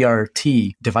of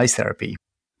CRT device therapy?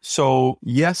 So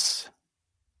yes,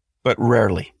 but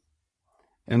rarely.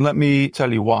 And let me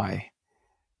tell you why.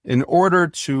 In order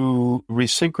to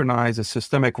resynchronize a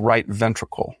systemic right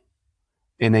ventricle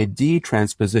in a D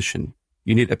transposition,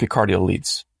 you need epicardial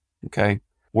leads. Okay.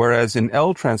 Whereas in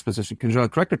L transposition, congenital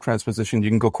corrected transposition, you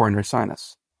can go coronary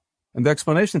sinus. And the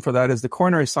explanation for that is the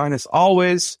coronary sinus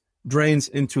always drains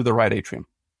into the right atrium.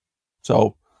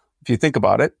 So if you think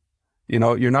about it,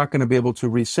 you're not going to be able to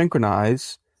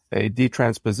resynchronize a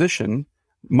detransposition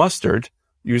mustard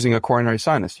using a coronary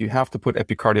sinus. You have to put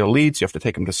epicardial leads. You have to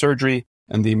take them to surgery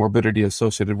and the morbidity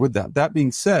associated with that. That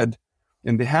being said,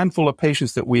 in the handful of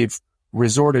patients that we've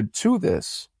resorted to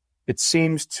this, it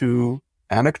seems to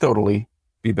anecdotally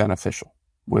be beneficial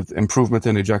with improvement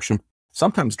in ejection.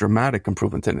 Sometimes dramatic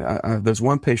improvement in it. There's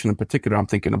one patient in particular I'm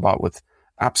thinking about with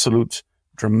absolute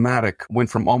dramatic, went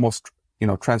from almost,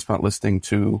 transplant listing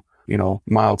to,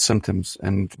 mild symptoms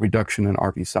and reduction in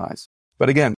RV size. But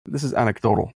again, this is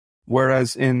anecdotal.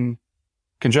 Whereas in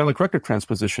congenitally corrected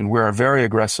transposition, we are very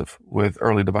aggressive with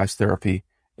early device therapy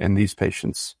in these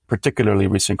patients, particularly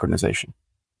resynchronization.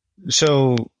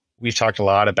 So we've talked a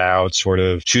lot about sort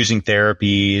of choosing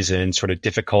therapies and sort of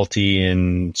difficulty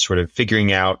in sort of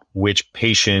figuring out which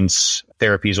patients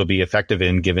therapies will be effective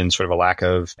in, given sort of a lack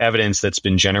of evidence that's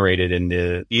been generated in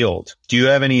the field. Do you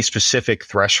have any specific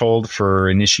threshold for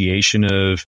initiation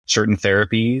of certain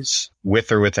therapies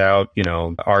with or without,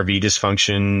 RV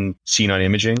dysfunction seen on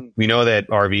imaging? We know that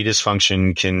RV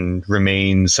dysfunction can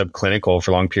remain subclinical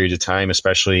for long periods of time,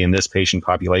 especially in this patient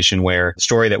population, where the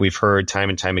story that we've heard time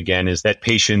and time again is that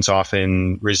patients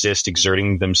often resist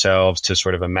exerting themselves to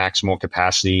sort of a maximal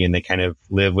capacity, and they kind of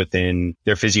live within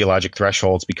their physiologic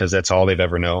thresholds because that's all they've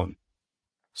ever known.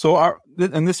 So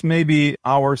and this may be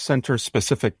our center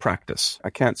specific practice. I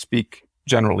can't speak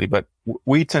generally, but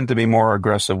we tend to be more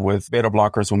aggressive with beta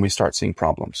blockers when we start seeing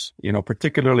problems,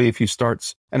 particularly if you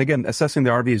start, and again, assessing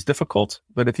the RV is difficult,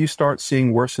 but if you start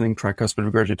seeing worsening tricuspid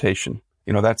regurgitation,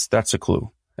 that's a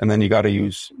clue. And then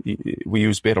we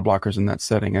use beta blockers in that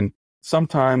setting. And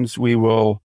sometimes we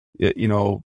will,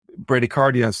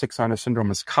 bradycardia and sick-sinus syndrome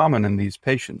is common in these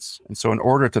patients. And so in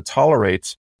order to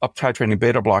tolerate up-titrating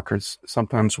beta blockers,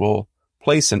 sometimes we'll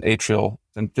place an atrial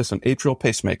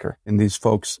pacemaker in these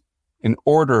folks in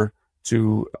order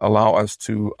to allow us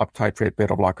to up-titrate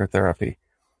beta blocker therapy.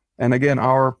 And again,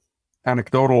 our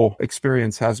anecdotal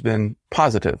experience has been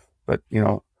positive, but,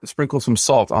 sprinkle some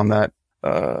salt on that.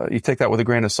 You take that with a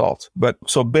grain of salt. But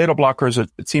so beta blockers,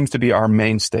 it seems to be our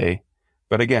mainstay.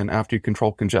 But again, after you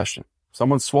control congestion,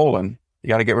 someone's swollen, you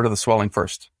got to get rid of the swelling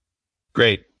first.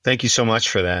 Great. Thank you so much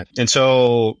for that. And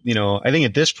so, I think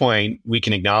at this point, we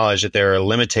can acknowledge that there are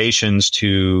limitations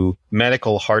to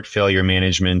medical heart failure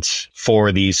management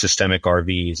for these systemic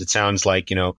RVs. It sounds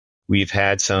like, we've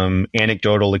had some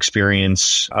anecdotal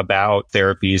experience about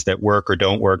therapies that work or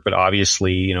don't work, but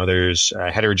obviously, there's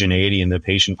heterogeneity in the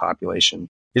patient population.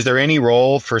 Is there any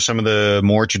role for some of the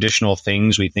more traditional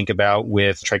things we think about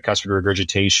with tricuspid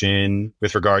regurgitation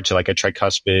with regard to like a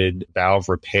tricuspid valve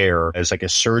repair as like a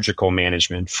surgical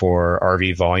management for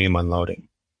RV volume unloading?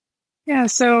 Yeah,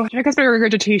 so tricuspid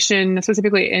regurgitation,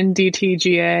 specifically in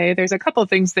DTGA, there's a couple of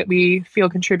things that we feel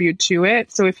contribute to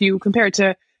it. So if you compare it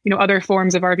to other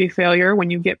forms of RV failure, when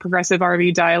you get progressive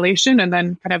RV dilation and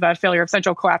then kind of a failure of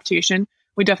central coaptation,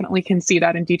 we definitely can see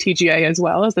that in DTGA as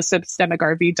well, as the systemic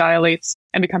RV dilates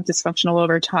and becomes dysfunctional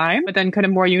over time. But then kind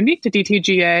of more unique to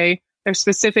DTGA, there's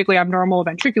specifically abnormal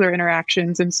ventricular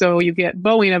interactions. And so you get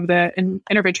bowing of the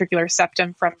interventricular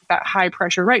septum from that high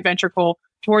pressure right ventricle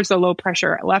towards the low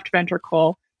pressure left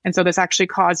ventricle. And so this actually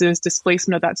causes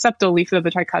displacement of that septal leaf of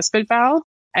the tricuspid valve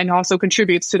and also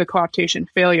contributes to the coaptation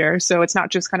failure. So it's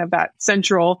not just kind of that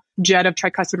central jet of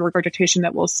tricuspid regurgitation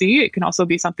that we'll see. It can also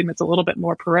be something that's a little bit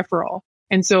more peripheral.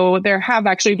 And so there have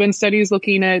actually been studies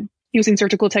looking at using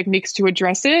surgical techniques to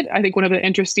address it. I think one of the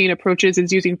interesting approaches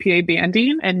is using PA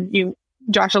banding. And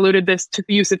Josh alluded this to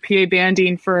the use of PA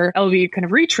banding for LV kind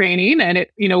of retraining. And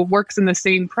it, works in the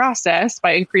same process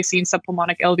by increasing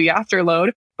subpulmonic LV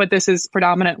afterload. But this is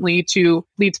predominantly to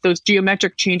lead to those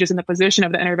geometric changes in the position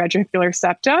of the interventricular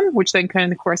septum, which then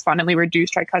can correspondingly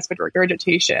reduce tricuspid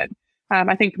regurgitation.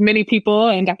 I think many people,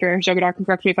 and Dr. Jogadar can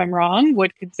correct me if I'm wrong,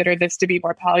 would consider this to be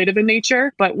more palliative in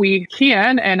nature, but we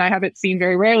can, and I have it seen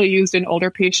very rarely used in older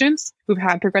patients who've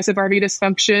had progressive RV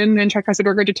dysfunction and tricuspid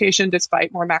regurgitation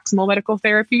despite more maximal medical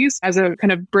therapies as a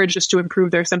kind of bridge just to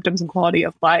improve their symptoms and quality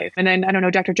of life. And then, I don't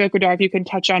know, Dr. Jogadar, if you can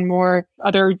touch on more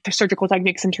other surgical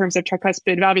techniques in terms of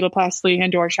tricuspid valvuloplasty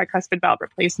and or tricuspid valve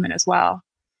replacement as well.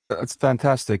 That's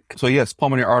fantastic. So yes,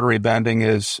 pulmonary artery banding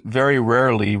is very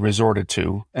rarely resorted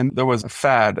to. And there was a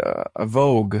fad, a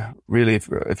vogue, really,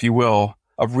 if you will,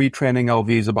 of retraining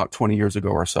LVs about 20 years ago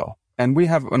or so. And we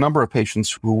have a number of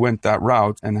patients who went that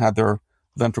route and had their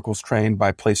ventricles trained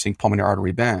by placing pulmonary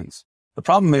artery bands. The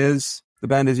problem is the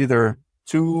band is either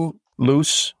too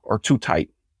loose or too tight.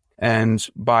 And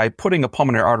by putting a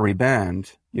pulmonary artery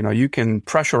band, you can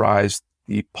pressurize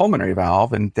the pulmonary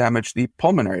valve and damage the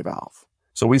pulmonary valve.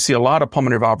 So we see a lot of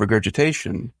pulmonary valve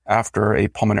regurgitation after a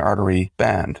pulmonary artery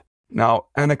band. Now,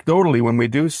 anecdotally, when we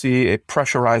do see a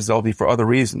pressurized LV for other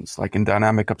reasons, like in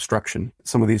dynamic obstruction,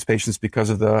 some of these patients, because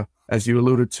of as you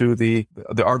alluded to, the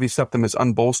RV septum is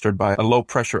unbolstered by a low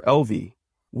pressure LV.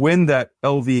 When that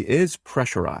LV is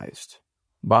pressurized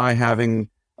by having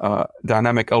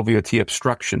dynamic LVOT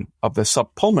obstruction of the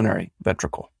subpulmonary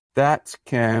ventricle, that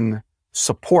can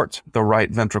support the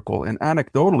right ventricle. And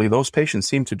anecdotally, those patients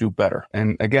seem to do better.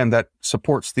 And again, that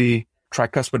supports the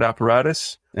tricuspid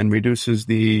apparatus and reduces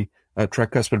the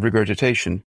tricuspid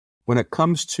regurgitation. When it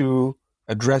comes to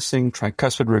addressing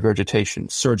tricuspid regurgitation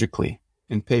surgically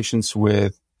in patients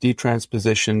with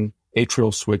detransposition,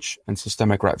 atrial switch, and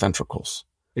systemic right ventricles,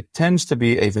 it tends to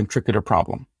be a ventricular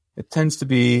problem. it tends to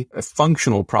be a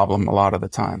functional problem a lot of the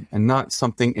time and not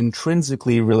something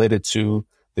intrinsically related to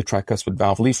the tricuspid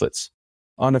valve leaflets.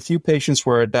 On a few patients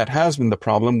where that has been the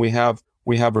problem, we have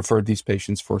referred these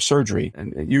patients for surgery,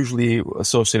 and usually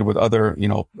associated with other,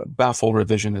 baffle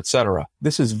revision, etc.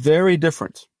 This is very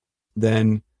different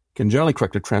than congenitally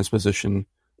corrected transposition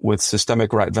with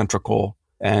systemic right ventricle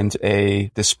and a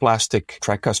dysplastic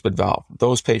tricuspid valve.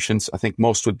 Those patients, I think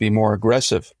most would be more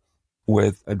aggressive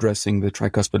with addressing the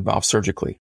tricuspid valve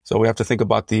surgically. So we have to think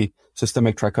about the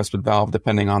systemic tricuspid valve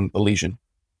depending on the lesion.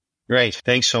 Great.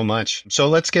 Thanks so much. So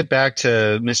let's get back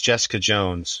to Miss Jessica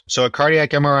Jones. So a cardiac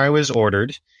MRI was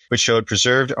ordered, which showed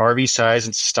preserved RV size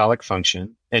and systolic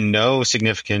function and no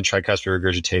significant tricuspid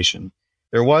regurgitation.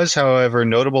 There was, however,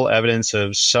 notable evidence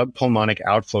of subpulmonic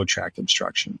outflow tract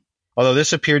obstruction, although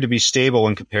this appeared to be stable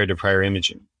when compared to prior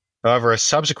imaging. However, a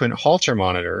subsequent Holter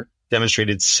monitor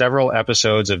demonstrated several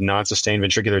episodes of non-sustained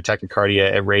ventricular tachycardia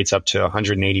at rates up to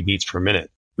 180 beats per minute.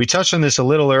 We touched on this a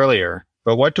little earlier,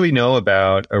 but what do we know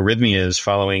about arrhythmias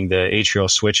following the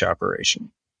atrial switch operation?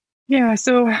 Yeah,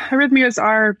 so arrhythmias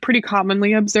are pretty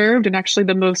commonly observed and actually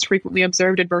the most frequently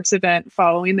observed adverse event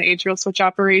following the atrial switch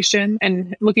operation.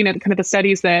 And looking at kind of the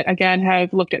studies that, again,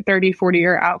 have looked at 30,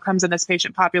 40-year outcomes in this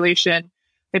patient population,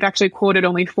 they've actually quoted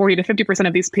only 40 to 50%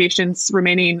 of these patients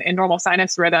remaining in normal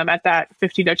sinus rhythm at that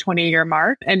 50 to 20-year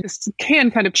mark. And this can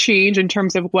kind of change in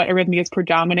terms of what arrhythmias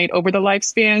predominate over the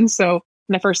lifespan. So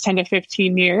in the first 10 to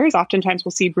 15 years, oftentimes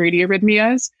we'll see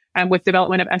bradyarrhythmias with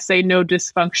development of SA node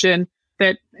dysfunction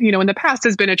that, in the past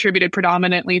has been attributed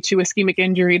predominantly to ischemic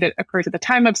injury that occurs at the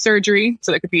time of surgery.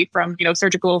 So that could be from,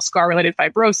 surgical scar-related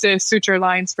fibrosis, suture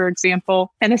lines, for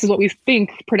example. And this is what we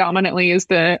think predominantly is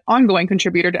the ongoing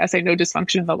contributor to SA node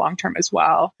dysfunction in the long term as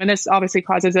well. And this obviously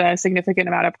causes a significant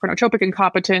amount of chronotropic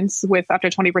incompetence, with up to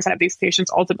 20% of these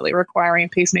patients ultimately requiring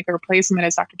pacemaker replacement,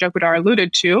 as Dr. Jokudar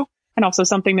alluded to. And also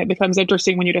something that becomes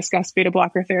interesting when you discuss beta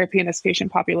blocker therapy in this patient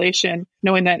population,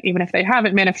 knowing that even if they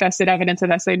haven't manifested evidence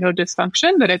of SA node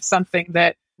dysfunction, that it's something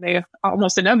that they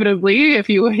almost inevitably, if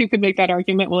you could make that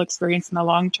argument, will experience in the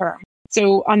long term.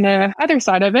 So on the other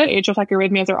side of it, atrial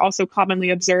tachyarrhythmias are also commonly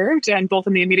observed, and both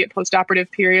in the immediate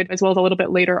postoperative period as well as a little bit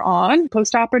later on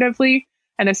postoperatively.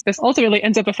 And this ultimately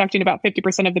ends up affecting about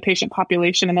 50% of the patient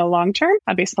population in the long term,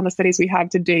 based on the studies we have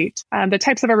to date. The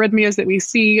types of arrhythmias that we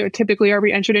see typically are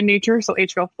reentrant in nature, so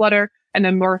atrial flutter, and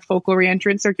then more focal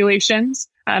reentrant circulations.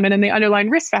 And then the underlying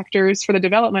risk factors for the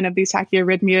development of these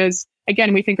tachyarrhythmias,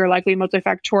 again, we think are likely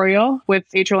multifactorial, with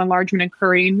atrial enlargement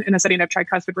occurring in the setting of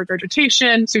tricuspid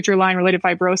regurgitation, suture line-related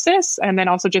fibrosis, and then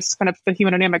also just kind of the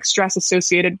hemodynamic stress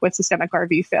associated with systemic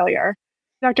RV failure.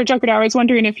 Dr. Jokudar, I was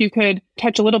wondering if you could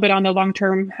touch a little bit on the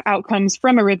long-term outcomes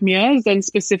from arrhythmias and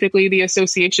specifically the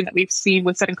association that we've seen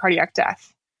with sudden cardiac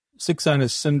death. Sick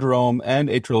sinus syndrome and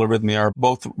atrial arrhythmia are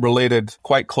both related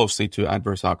quite closely to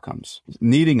adverse outcomes.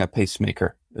 Needing a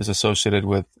pacemaker is associated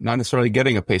with not necessarily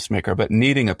getting a pacemaker, but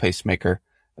needing a pacemaker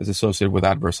is associated with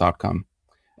adverse outcome.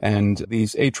 And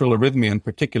these atrial arrhythmia in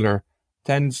particular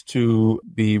tends to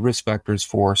be risk factors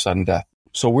for sudden death.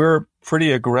 So we're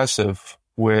pretty aggressive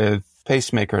with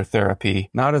pacemaker therapy,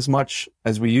 not as much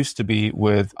as we used to be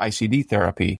with ICD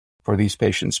therapy for these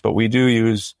patients, but we do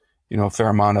use, a fair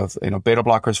amount of, beta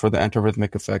blockers for the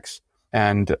antiarrhythmic effects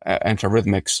and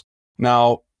antiarrhythmics.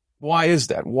 Now, why is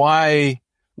that? Why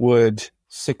would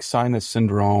sick sinus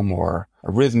syndrome or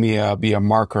arrhythmia be a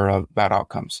marker of bad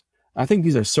outcomes? I think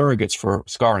these are surrogates for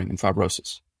scarring and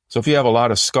fibrosis. So if you have a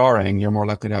lot of scarring, you're more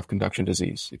likely to have conduction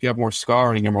disease. If you have more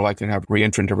scarring, you're more likely to have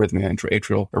reentrant arrhythmia,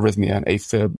 intraatrial arrhythmia, and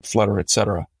AFib, flutter,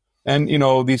 etc. And,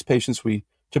 these patients, we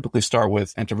typically start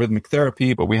with antiarrhythmic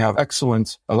therapy, but we have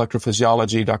excellent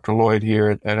electrophysiology. Dr. Lloyd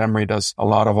here at Emory does a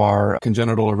lot of our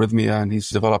congenital arrhythmia, and he's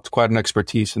developed quite an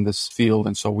expertise in this field.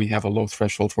 And so we have a low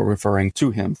threshold for referring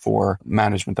to him for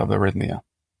management of the arrhythmia.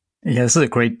 Yeah, this is a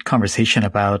great conversation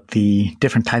about the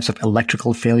different types of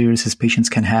electrical failures his patients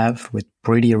can have with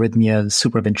bradyarrhythmias,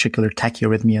 supraventricular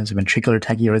tachyarrhythmias, ventricular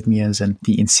tachyarrhythmias, and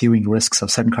the ensuing risks of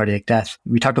sudden cardiac death.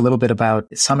 We talked a little bit about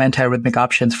some antiarrhythmic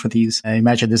options for these. I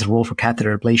imagine there's a role for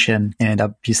catheter ablation and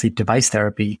obviously device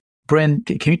therapy. Bryn,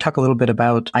 can you talk a little bit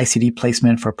about ICD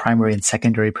placement for primary and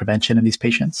secondary prevention in these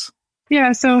patients?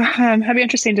 Yeah, so it'd be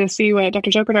interesting to see what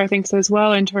Dr. Jokudar thinks as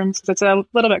well, in terms, because it's a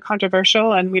little bit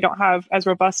controversial and we don't have as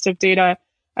robust of data,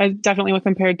 definitely when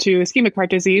compared to ischemic heart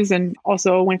disease, and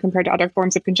also when compared to other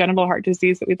forms of congenital heart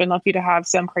disease that we've been lucky to have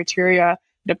some criteria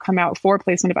that have come out for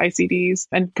placement of ICDs,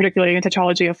 and particularly in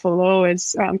Tachology of Fallot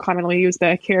is commonly used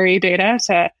the CARRY data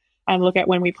to look at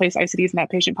when we place ICDs in that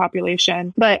patient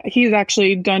population. But he's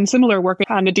actually done similar work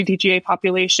on the DTGA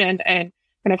population and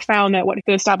kind of found that what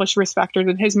the established risk factors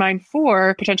in his mind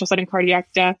for potential sudden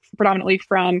cardiac death, predominantly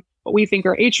from what we think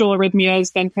are atrial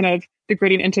arrhythmias, then kind of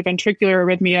degrading into ventricular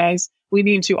arrhythmias,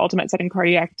 leading to ultimate sudden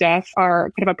cardiac death,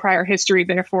 are kind of a prior history,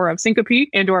 therefore, of syncope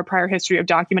and or a prior history of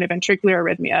documented ventricular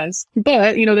arrhythmias.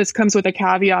 But, this comes with a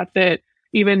caveat that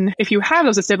even if you have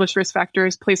those established risk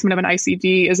factors, placement of an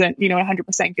ICD isn't,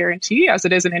 100% guarantee, as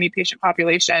it is in any patient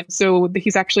population. So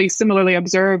he's actually similarly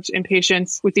observed in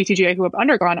patients with DTGA who have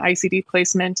undergone ICD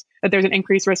placement that there's an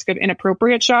increased risk of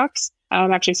inappropriate shocks.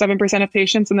 Actually, 7% of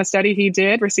patients in the study he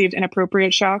did received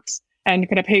inappropriate shocks. And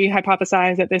kind of he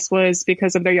hypothesized that this was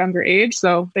because of their younger age.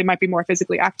 So they might be more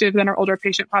physically active than our older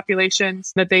patient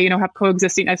populations, that they, have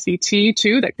coexisting SVT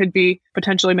too, that could be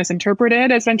potentially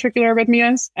misinterpreted as ventricular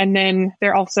arrhythmias. And then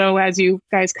they're also, as you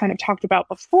guys kind of talked about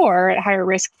before, at higher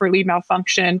risk for lead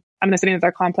malfunction. I'm in the setting of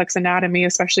their complex anatomy,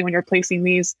 especially when you're placing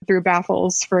these through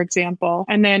baffles, for example.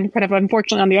 And then kind of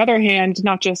unfortunately, on the other hand,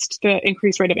 not just the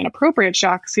increased rate of inappropriate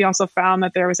shocks, he also found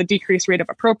that there was a decreased rate of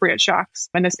appropriate shocks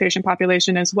in this patient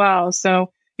population as well.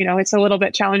 So, it's a little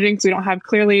bit challenging because we don't have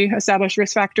clearly established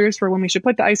risk factors for when we should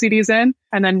put the ICDs in.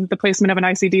 And then the placement of an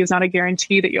ICD is not a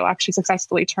guarantee that you'll actually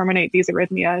successfully terminate these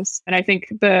arrhythmias. And I think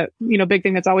the, big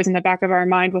thing that's always in the back of our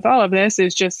mind with all of this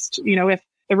is just, if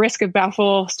the risk of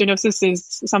baffle stenosis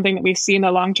is something that we see in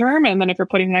the long term. And then if you're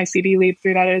putting an ICD lead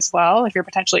through that as well, if you're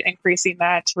potentially increasing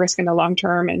that risk in the long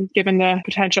term, and given the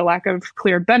potential lack of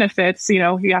clear benefits, you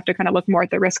have to kind of look more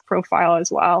at the risk profile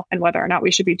as well and whether or not we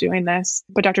should be doing this.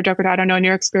 But Dr. Jokuda, I don't know, in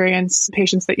your experience,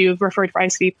 patients that you've referred for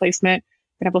ICD placement,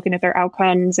 kind of looking at their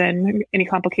outcomes and any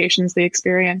complications they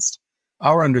experienced.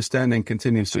 Our understanding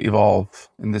continues to evolve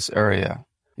in this area.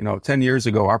 10 years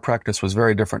ago, our practice was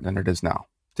very different than it is now.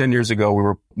 10 years ago, we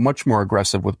were much more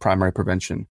aggressive with primary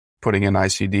prevention, putting in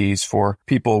ICDs for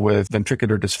people with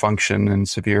ventricular dysfunction and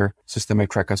severe systemic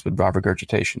tricuspid valve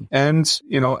regurgitation. And,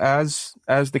 as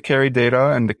the Carey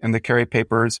data and the Carey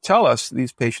papers tell us,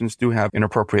 these patients do have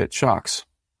inappropriate shocks.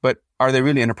 But are they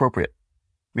really inappropriate?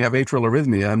 We have atrial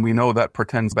arrhythmia, and we know that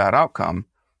portends bad outcome.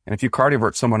 And if you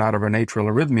cardiovert someone out of an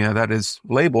atrial arrhythmia, that is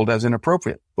labeled as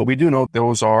inappropriate. But we do know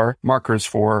those are markers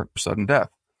for sudden death.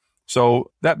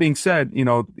 So that being said,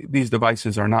 these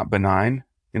devices are not benign.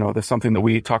 There's something that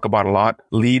we talk about a lot,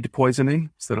 lead poisoning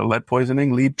instead of lead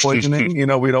poisoning, lead poisoning.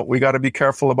 We got to be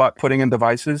careful about putting in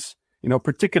devices,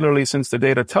 particularly since the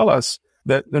data tell us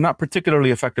that they're not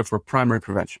particularly effective for primary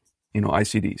prevention,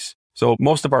 ICDs. So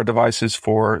most of our devices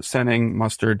for sending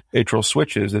mustard atrial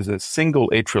switches is a single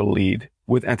atrial lead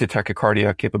with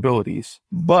antitachycardia capabilities.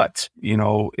 But,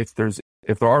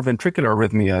 if there are ventricular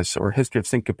arrhythmias or history of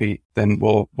syncope, then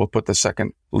we'll put the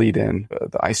second lead in,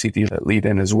 the ICD lead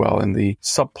in as well, in the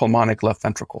subpulmonic left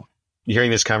ventricle.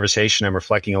 Hearing this conversation, I'm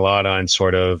reflecting a lot on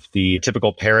sort of the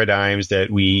typical paradigms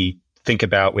that we think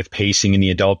about with pacing in the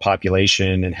adult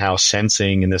population, and how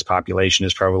sensing in this population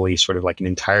is probably sort of like an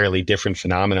entirely different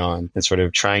phenomenon, and sort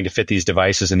of trying to fit these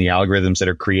devices and the algorithms that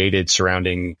are created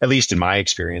surrounding, at least in my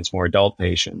experience, more adult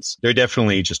patients. There are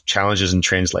definitely just challenges in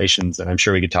translations that I'm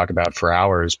sure we could talk about for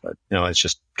hours, but it's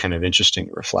just kind of interesting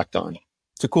to reflect on.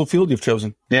 It's a cool field you've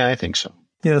chosen. Yeah, I think so.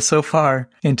 Yeah, so far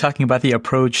in talking about the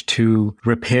approach to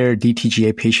repair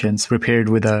DTGA patients repaired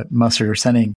with a mustard or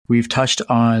sending, we've touched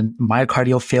on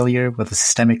myocardial failure with a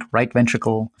systemic right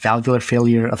ventricle, valvular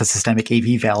failure of a systemic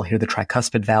AV valve, here the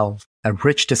tricuspid valve, a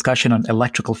rich discussion on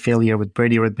electrical failure with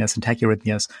bradyarrhythmias and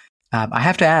tachyarrhythmias. I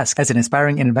have to ask, as an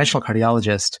aspiring interventional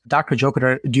cardiologist, Dr.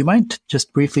 Jokuda, do you mind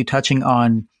just briefly touching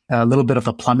on a little bit of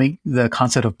the plumbing, the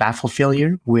concept of baffle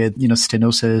failure with,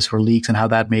 stenosis or leaks, and how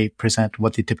that may present,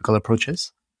 what the typical approach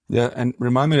is? Yeah, and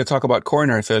remind me to talk about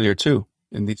coronary failure too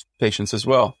in these patients as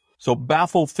well. So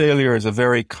baffle failure is a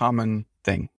very common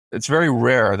thing. It's very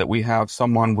rare that we have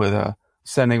someone with a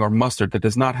sending or mustard that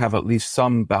does not have at least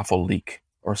some baffle leak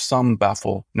or some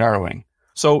baffle narrowing.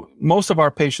 So most of our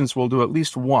patients will do at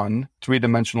least one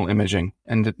 3-dimensional imaging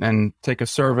and take a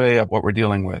survey of what we're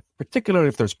dealing with, particularly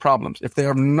if there's problems. If they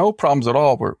have no problems at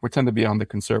all, we tend to be on the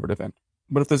conservative end.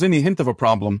 But if there's any hint of a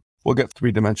problem, we'll get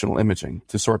 3-dimensional imaging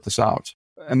to sort this out.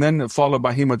 And then followed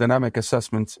by hemodynamic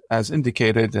assessment as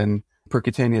indicated and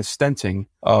percutaneous stenting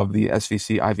of the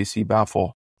SVC, IVC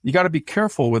baffle. You got to be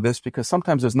careful with this because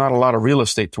sometimes there's not a lot of real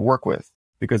estate to work with.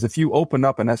 Because if you open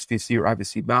up an SVC or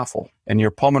IVC baffle and your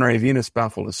pulmonary venous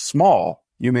baffle is small,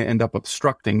 you may end up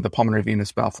obstructing the pulmonary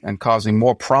venous baffle and causing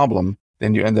more problem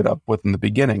than you ended up with in the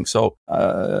beginning. So,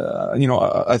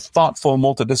 a thoughtful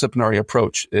multidisciplinary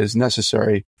approach is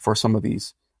necessary for some of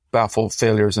these baffle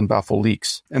failures and baffle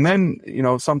leaks. And then,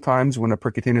 sometimes when a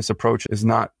percutaneous approach is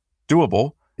not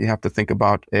doable, you have to think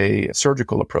about a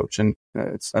surgical approach. And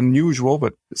it's unusual,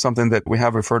 but it's something that we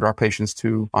have referred our patients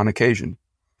to on occasion.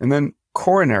 And then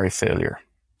coronary failure.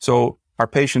 So our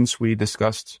patients, we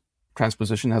discussed,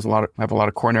 transposition have a lot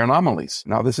of coronary anomalies.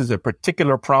 Now, this is a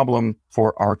particular problem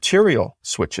for arterial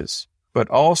switches, but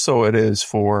also it is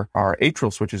for our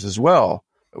atrial switches as well.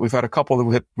 We've had a couple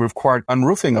that required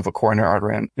unroofing of a coronary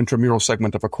artery and intramural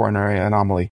segment of a coronary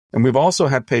anomaly. And we've also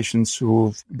had patients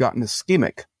who've gotten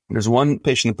ischemic. There's one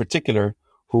patient in particular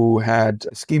who had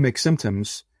ischemic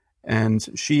symptoms, and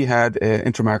she had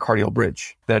an intramyocardial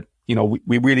bridge that,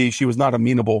 she was not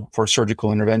amenable for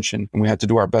surgical intervention, and we had to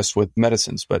do our best with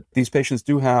medicines. But these patients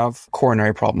do have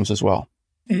coronary problems as well.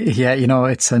 Yeah,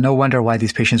 it's no wonder why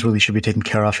these patients really should be taken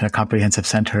care of in a comprehensive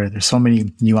center. There's so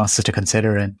many nuances to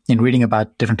consider. And in reading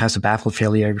about different types of baffle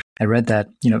failure, I read that,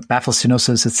 baffle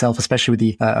stenosis itself, especially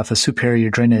with the superior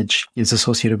drainage, is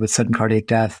associated with sudden cardiac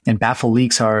death. And baffle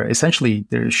leaks are essentially,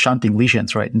 they're shunting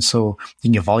lesions, right? And so you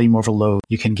can get volume overload.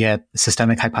 You can get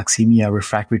systemic hypoxemia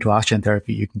refractory to oxygen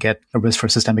therapy. You can get a risk for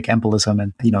systemic embolism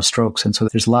and, strokes. And so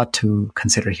there's a lot to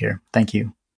consider here. Thank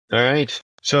you. All right.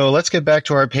 So let's get back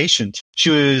to our patient.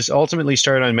 She was ultimately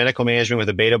started on medical management with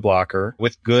a beta blocker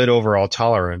with good overall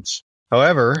tolerance.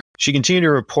 However, she continued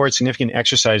to report significant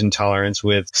exercise intolerance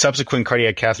with subsequent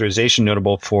cardiac catheterization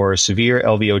notable for severe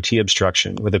LVOT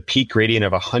obstruction with a peak gradient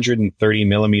of 130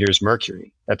 millimeters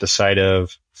mercury at the site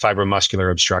of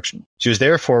fibromuscular obstruction. She was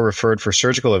therefore referred for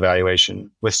surgical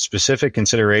evaluation with specific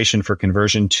consideration for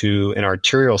conversion to an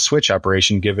arterial switch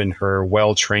operation given her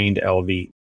well-trained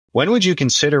LV. When would you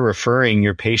consider referring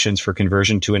your patients for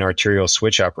conversion to an arterial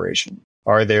switch operation?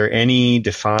 Are there any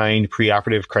defined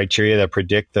preoperative criteria that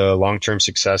predict the long-term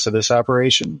success of this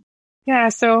operation? Yeah,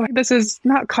 so this is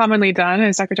not commonly done,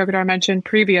 as Dr. Jokadar mentioned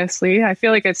previously. I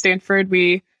feel like at Stanford,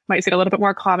 we might see it a little bit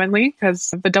more commonly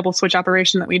because of the double switch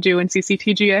operation that we do in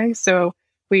CCTGA. So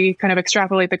we kind of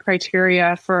extrapolate the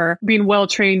criteria for being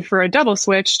well-trained for a double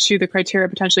switch to the criteria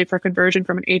potentially for conversion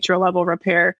from an atrial level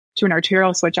repair to an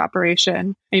arterial switch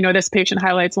operation. And, this patient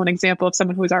highlights one example of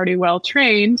someone who was already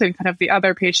well-trained, and kind of the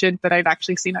other patient that I've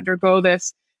actually seen undergo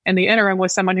this in the interim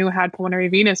was someone who had pulmonary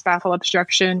venous baffle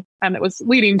obstruction that was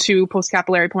leading to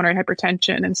postcapillary pulmonary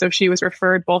hypertension. And so she was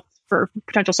referred both for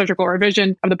potential surgical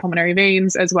revision of the pulmonary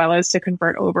veins as well as to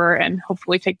convert over and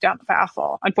hopefully take down the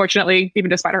baffle. Unfortunately, even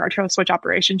despite her arterial switch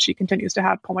operation, she continues to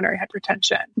have pulmonary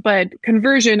hypertension. But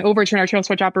conversion over to an arterial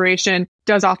switch operation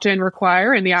does often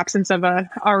require, in the absence of a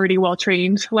already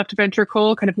well-trained left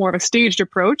ventricle, kind of more of a staged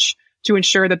approach to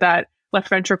ensure that left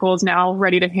ventricle is now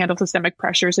ready to handle systemic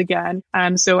pressures again.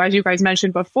 So as you guys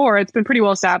mentioned before, it's been pretty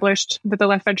well established that the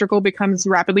left ventricle becomes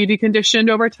rapidly deconditioned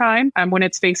over time when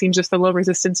it's facing just the low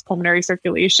resistance pulmonary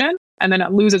circulation. And then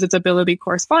it loses its ability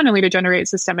correspondingly to generate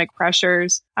systemic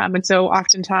pressures. And so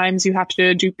oftentimes you have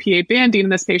to do PA banding in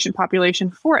this patient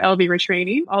population for LV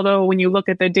retraining. Although when you look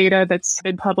at the data that's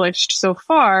been published so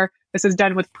far, this is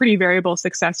done with pretty variable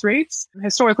success rates.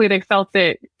 Historically, they felt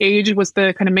that age was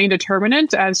the kind of main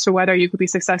determinant as to whether you could be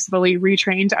successfully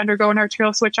retrained to undergo an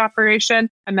arterial switch operation.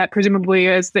 And that presumably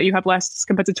is that you have less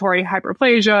compensatory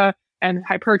hyperplasia and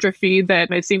hypertrophy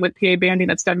that is seen with PA banding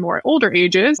that's done more at older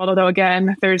ages. Although,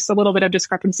 again, there's a little bit of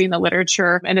discrepancy in the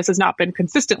literature, and this has not been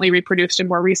consistently reproduced in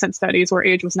more recent studies where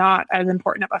age was not as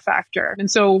important of a factor. And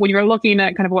so when you're looking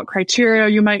at kind of what criteria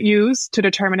you might use to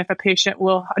determine if a patient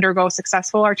will undergo a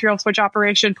successful arterial switch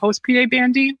operation post-PA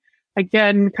banding,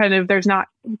 again, kind of there's not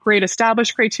great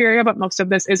established criteria, but most of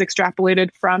this is extrapolated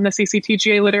from the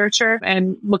CCTGA literature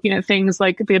and looking at things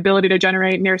like the ability to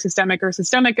generate near systemic or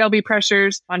systemic LV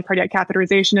pressures on cardiac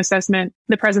catheterization assessment,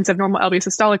 the presence of normal LV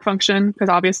systolic function, because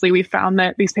obviously we found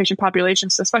that these patient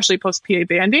populations, especially post-PA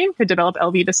banding, could develop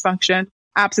LV dysfunction,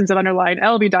 absence of underlying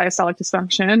LV diastolic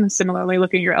dysfunction, similarly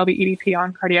looking at your LV EDP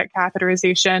on cardiac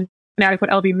catheterization,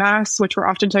 inadequate LV mass, which we're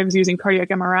oftentimes using cardiac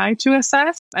MRI to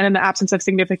assess, and in the absence of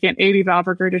significant AV valve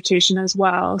regurgitation as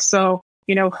well. So,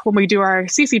 when we do our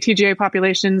CCTGA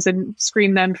populations and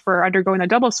screen them for undergoing a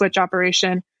double switch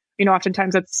operation,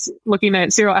 oftentimes it's looking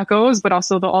at serial echoes, but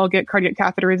also they'll all get cardiac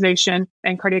catheterization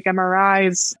and cardiac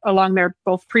MRIs along their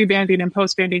both pre-banding and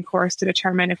post-banding course to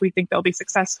determine if we think they'll be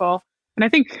successful. And I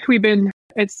think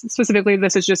it's specifically,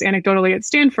 this is just anecdotally at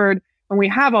Stanford, when we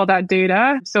have all that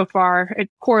data, so far, it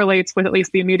correlates with at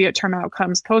least the immediate term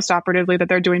outcomes post-operatively that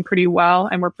they're doing pretty well,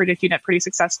 and we're predicting it pretty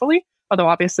successfully. Although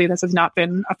obviously this has not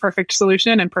been a perfect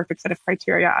solution and perfect set of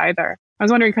criteria either. I was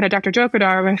wondering, kind of Dr.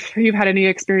 Jokadar, if you've had any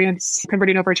experience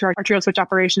converting over to arterial switch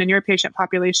operation in your patient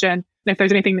population, and if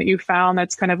there's anything that you found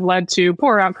that's kind of led to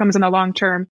poor outcomes in the long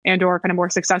term and or kind of more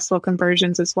successful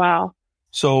conversions as well.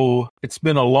 So it's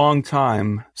been a long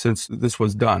time since this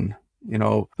was done.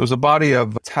 There was a body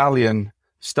of Italian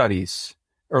studies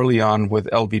early on with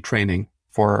LV training.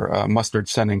 for mustard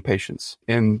sending patients.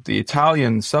 In the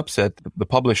Italian subset, the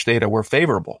published data were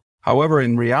favorable. However,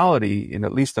 in reality,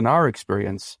 at least in our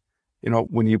experience,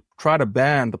 when you try to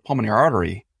band the pulmonary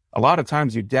artery, a lot of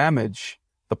times you damage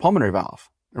the pulmonary valve.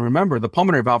 And remember, the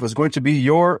pulmonary valve is going to be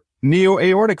your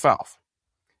neo-aortic valve.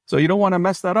 So you don't want to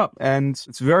mess that up. And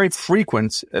it's very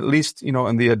frequent, at least,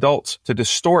 in the adults, to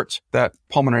distort that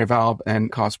pulmonary valve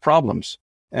and cause problems.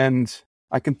 And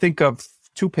I can think of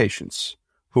 2 patients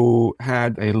who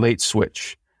had a late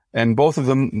switch, and both of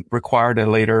them required a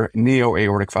later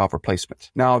neo-aortic valve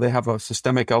replacement. Now they have a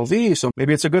systemic LV, so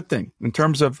maybe it's a good thing. In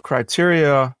terms of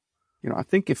criteria, I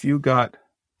think if you got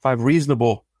 5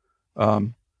 reasonable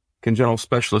congenital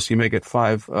specialists, you may get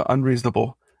 5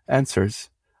 unreasonable answers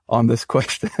on this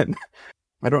question.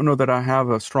 I don't know that I have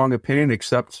a strong opinion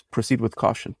except proceed with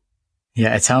caution.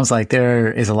 Yeah, it sounds like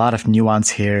there is a lot of nuance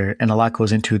here and a lot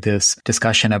goes into this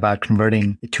discussion about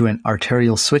converting to an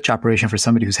arterial switch operation for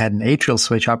somebody who's had an atrial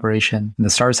switch operation, and the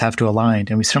stars have to align,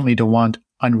 and we certainly don't want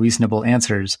unreasonable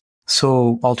answers.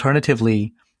 So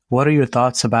alternatively, what are your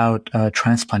thoughts about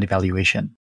transplant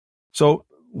evaluation? So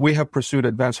we have pursued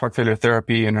advanced heart failure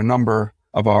therapy in a number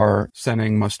of our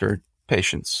sending mustard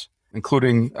patients,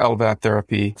 including LVAD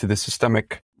therapy to the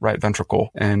systemic right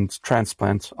ventricle and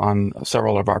transplant on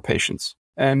several of our patients.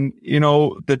 And,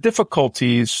 the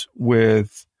difficulties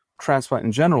with transplant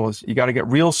in general is you got to get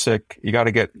real sick. You got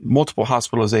to get multiple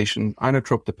hospitalization,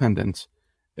 inotrope dependent,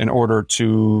 in order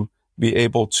to be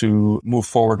able to move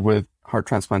forward with heart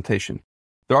transplantation.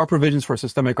 There are provisions for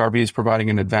systemic RVs providing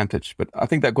an advantage, but I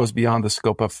think that goes beyond the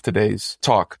scope of today's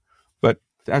talk. But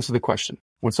to answer the question,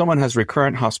 when someone has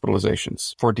recurrent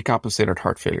hospitalizations for decompensated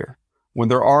heart failure, when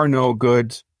there are no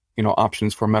good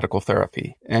options for medical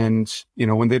therapy, and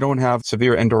when they don't have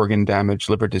severe end organ damage,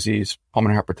 liver disease,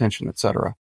 pulmonary hypertension,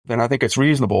 etc., then I think it's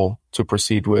reasonable to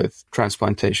proceed with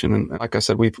transplantation. And like I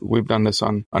said, we've done this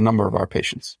on a number of our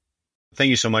patients.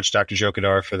 Thank you so much, Dr.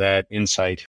 Jokadar, for that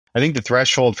insight. I think the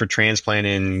threshold for transplant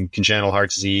in congenital heart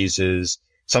disease is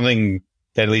something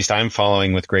that at least I'm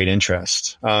following with great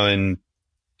interest. And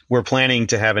we're planning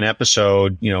to have an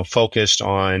episode, focused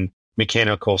on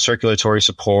mechanical circulatory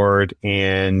support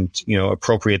and,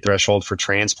 appropriate threshold for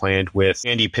transplant with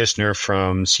Andy Pistner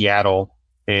from Seattle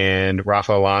and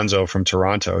Rafa Alonso from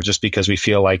Toronto, just because we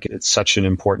feel like it's such an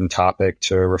important topic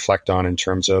to reflect on in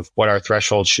terms of what our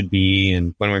threshold should be.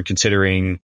 And when we're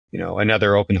considering,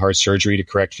 another open heart surgery to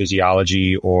correct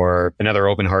physiology or another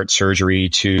open heart surgery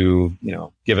to,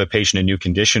 give a patient a new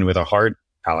condition with a heart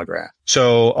allograft.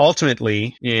 So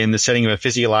ultimately, in the setting of a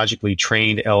physiologically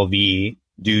trained LV,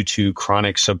 due to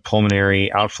chronic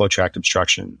subpulmonary outflow tract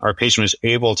obstruction, our patient was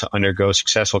able to undergo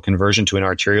successful conversion to an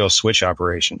arterial switch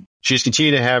operation. She has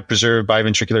continued to have preserved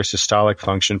biventricular systolic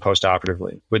function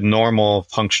postoperatively with normal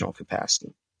functional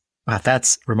capacity. Wow,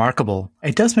 that's remarkable.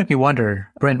 It does make me wonder,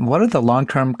 Brent, what are the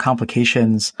long-term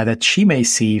complications that she may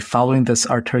see following this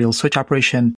arterial switch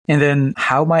operation? And then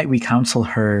how might we counsel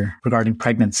her regarding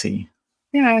pregnancy?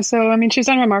 Yeah, so she's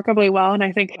done remarkably well, and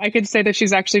I think I could say that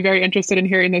she's actually very interested in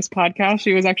hearing this podcast.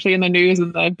 She was actually in the news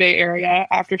in the Bay Area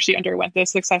after she underwent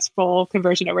this successful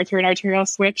conversion over to an arterial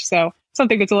switch. So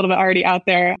something that's a little bit already out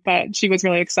there, but she was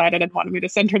really excited and wanted me to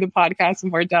send her the podcast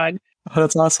when we're done. Oh,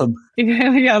 that's awesome.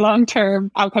 Yeah,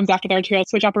 long-term outcomes after the arterial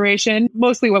switch operation.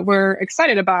 Mostly what we're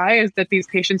excited by is that these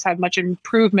patients have much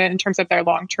improvement in terms of their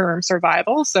long-term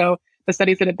survival. So the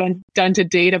studies that have been done to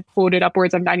date have quoted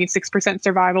upwards of 96%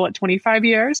 survival at 25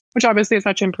 years, which obviously is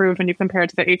much improved when you compare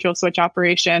it to the atrial switch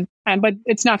operation. But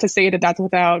it's not to say that that's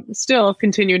without still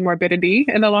continued morbidity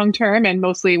in the long term, and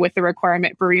mostly with the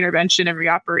requirement for reintervention and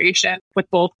reoperation with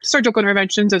both surgical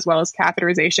interventions as well as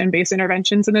catheterization-based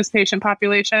interventions in this patient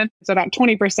population. So about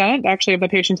 20% actually of the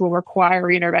patients will require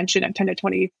reintervention at 10 to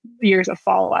 20 years of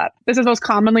follow-up. This is most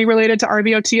commonly related to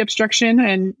RVOT obstruction,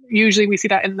 and usually we see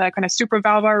that in the kind of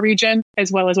supravalvular region,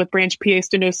 as well as with branch PA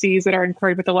stenoses that are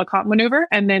incurred with the Lecomte maneuver.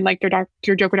 And then, like Dr.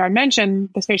 Jokadar mentioned,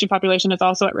 this patient population is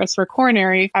also at risk for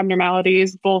coronary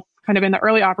abnormalities, both kind of in the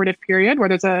early operative period where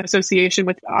there's an association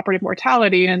with operative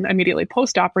mortality and immediately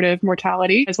post-operative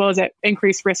mortality, as well as at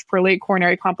increased risk for late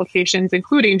coronary complications,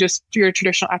 including just your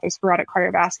traditional atherosclerotic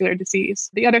cardiovascular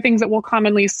disease. The other things that we'll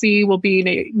commonly see will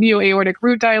be neo-aortic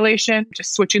root dilation,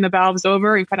 just switching the valves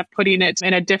over and kind of putting it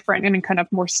in a different and kind of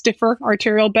more stiffer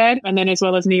arterial bed, and then as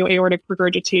well as neo-aortic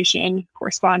regurgitation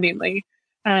correspondingly.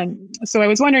 So I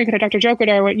was wondering, Dr.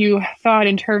 Jokadar, what you thought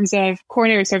in terms of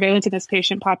coronary surveillance in this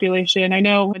patient population. I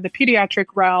know in the pediatric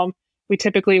realm, we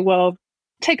typically will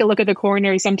take a look at the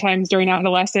coronary sometimes during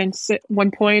adolescence at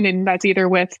one point, and that's either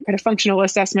with kind of functional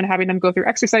assessment, having them go through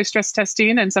exercise stress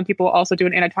testing, and some people also do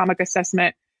an anatomic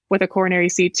assessment with a coronary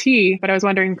CT. But I was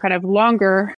wondering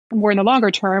more in the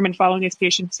longer term and following these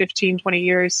patients 15, 20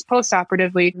 years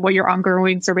post-operatively, what your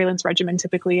ongoing surveillance regimen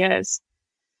typically is.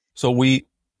 So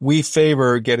we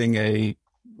favor getting a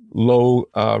low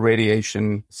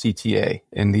radiation CTA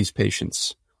in these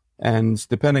patients. And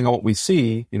depending on what we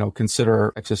see,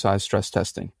 consider exercise stress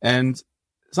testing. And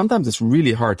sometimes it's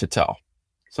really hard to tell.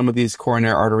 Some of these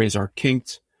coronary arteries are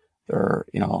kinked. They're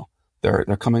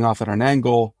coming off at an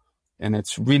angle, and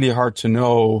it's really hard to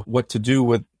know what to do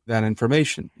with that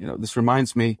information. This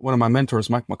reminds me, one of my mentors,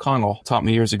 Mike McConnell, taught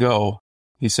me years ago.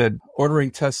 He said,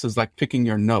 ordering tests is like picking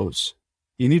your nose.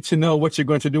 You need to know what you're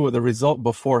going to do with the result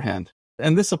beforehand.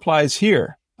 And this applies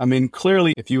here. I mean,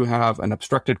 clearly, if you have an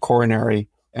obstructed coronary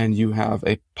and you have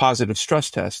a positive stress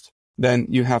test, then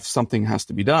you have something has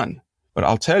to be done. But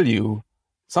I'll tell you,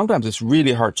 sometimes it's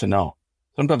really hard to know.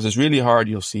 Sometimes it's really hard.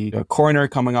 You'll see a coronary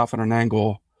coming off at an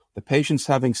angle, the patient's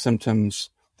having symptoms,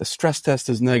 the stress test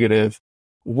is negative.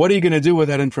 What are you going to do with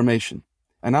that information?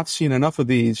 And I've seen enough of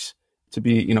these to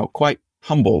be, quite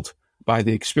humbled by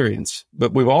the experience.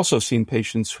 But we've also seen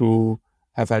patients who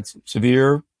have had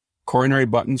severe coronary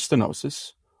button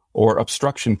stenosis or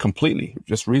obstruction completely.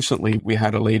 Just recently, we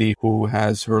had a lady who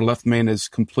has her left main is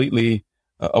completely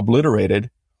obliterated,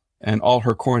 and all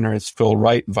her coronaries fill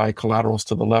right via collaterals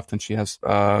to the left, and she has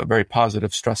a very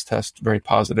positive stress test, very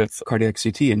positive cardiac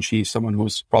CT, and she's someone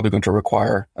who's probably going to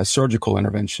require a surgical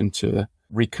intervention to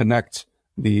reconnect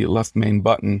the left main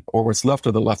button, or what's left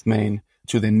of the left main,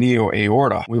 to the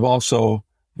neo-aorta. We've also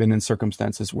been in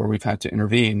circumstances where we've had to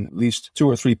intervene. At least 2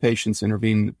 or 3 patients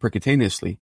intervene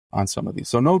percutaneously on some of these.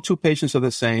 So no 2 patients are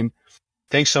the same.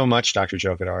 Thanks so much, Dr.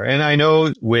 Jokadar. And I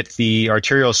know with the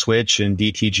arterial switch and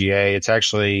DTGA, it's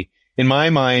actually, in my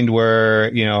mind,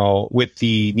 where, with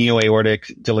the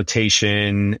neo-aortic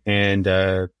dilatation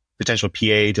and potential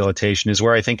PA dilatation is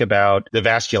where I think about the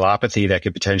vasculopathy that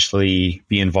could potentially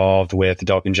be involved with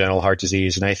adult congenital heart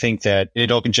disease. And I think that in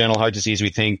adult congenital heart disease, we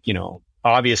think,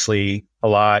 obviously a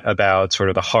lot about sort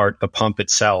of the heart, the pump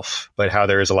itself, but how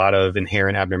there is a lot of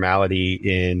inherent abnormality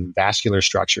in vascular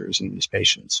structures in these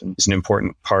patients. And it's an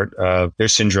important part of their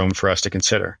syndrome for us to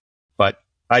consider. But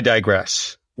I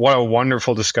digress. What a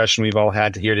wonderful discussion we've all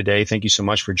had here today. Thank you so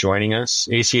much for joining us.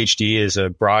 ACHD is a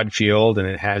broad field and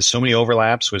it has so many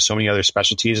overlaps with so many other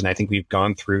specialties. And I think we've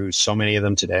gone through so many of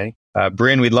them today.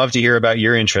 Bryn, we'd love to hear about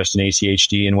your interest in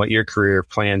ACHD and what your career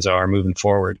plans are moving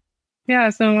forward.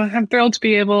 Yeah, so I'm thrilled to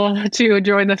be able to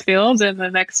join the field in the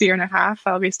next year and a half.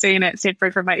 I'll be staying at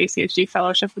Stanford for my ACHD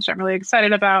fellowship, which I'm really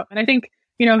excited about. And I think,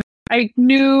 I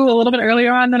knew a little bit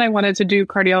earlier on that I wanted to do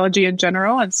cardiology in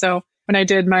general. And so when I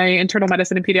did my internal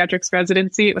medicine and pediatrics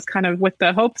residency, it was kind of with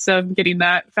the hopes of getting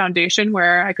that foundation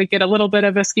where I could get a little bit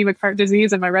of ischemic heart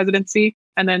disease in my residency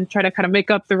and then try to kind of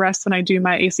make up the rest when I do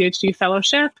my ACHD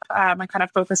fellowship. I kind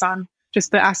of focus on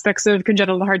just the aspects of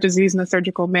congenital heart disease and the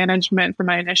surgical management for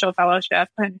my initial fellowship.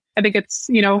 And I think it's,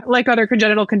 like other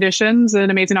congenital conditions,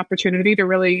 an amazing opportunity to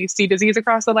really see disease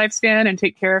across the lifespan and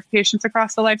take care of patients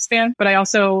across the lifespan. But I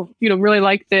also, really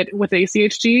like that with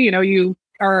ACHD,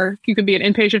 you can be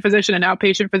an inpatient physician, an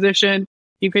outpatient physician.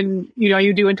 You can,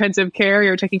 you do intensive care.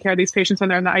 You're taking care of these patients when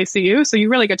they're in the ICU. So you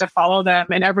really get to follow them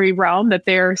in every realm that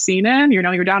they're seen in.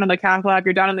 You're down in the cath lab,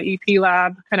 you're down in the EP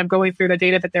lab, kind of going through the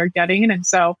data that they're getting. And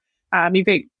so you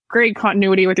get great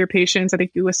continuity with your patients. I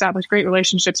think you establish great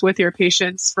relationships with your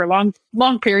patients for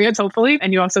long periods, hopefully.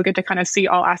 And you also get to kind of see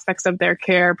all aspects of their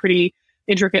care pretty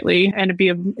intricately and be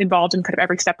involved in kind of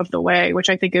every step of the way, which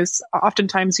I think is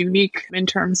oftentimes unique in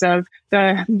terms of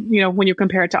when you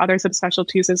compare it to other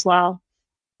subspecialties as well.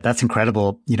 That's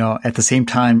incredible. At the same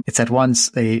time, it's at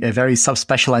once a very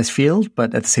subspecialized field,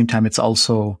 but at the same time, it's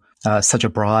also such a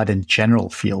broad and general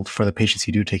field for the patients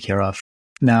you do take care of.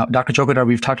 Now, Dr. Jokadar,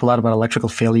 we've talked a lot about electrical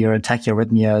failure and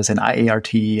tachyarrhythmias and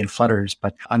IART and flutters,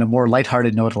 but on a more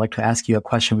lighthearted note, I'd like to ask you a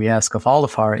question we ask of all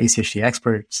of our ACHD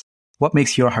experts. What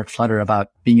makes your heart flutter about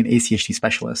being an ACHD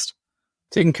specialist?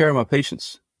 Taking care of my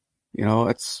patients.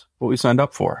 That's what we signed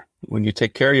up for. When you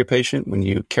take care of your patient, when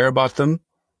you care about them,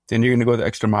 then you're going to go the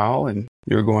extra mile and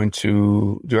you're going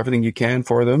to do everything you can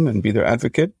for them and be their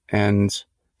advocate and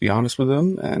be honest with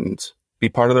them and be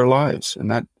part of their lives.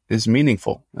 And that is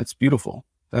meaningful. That's beautiful.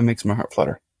 That makes my heart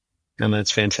flutter. And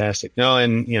that's fantastic. No,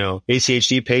 and,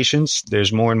 ACHD patients,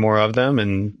 there's more and more of them.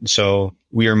 And so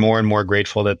we are more and more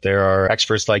grateful that there are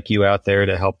experts like you out there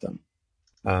to help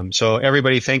them. So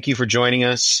everybody, thank you for joining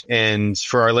us. And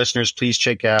for our listeners, please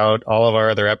check out all of our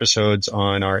other episodes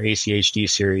on our ACHD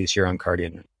series here on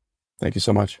KardioNerd. Thank you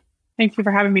so much. Thank you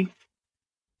for having me.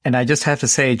 And I just have to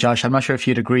say, Josh, I'm not sure if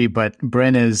you'd agree, but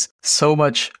Bryn is so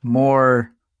much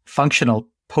more functional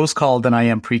post-call than I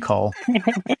am pre-call.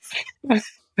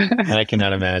 I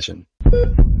cannot imagine.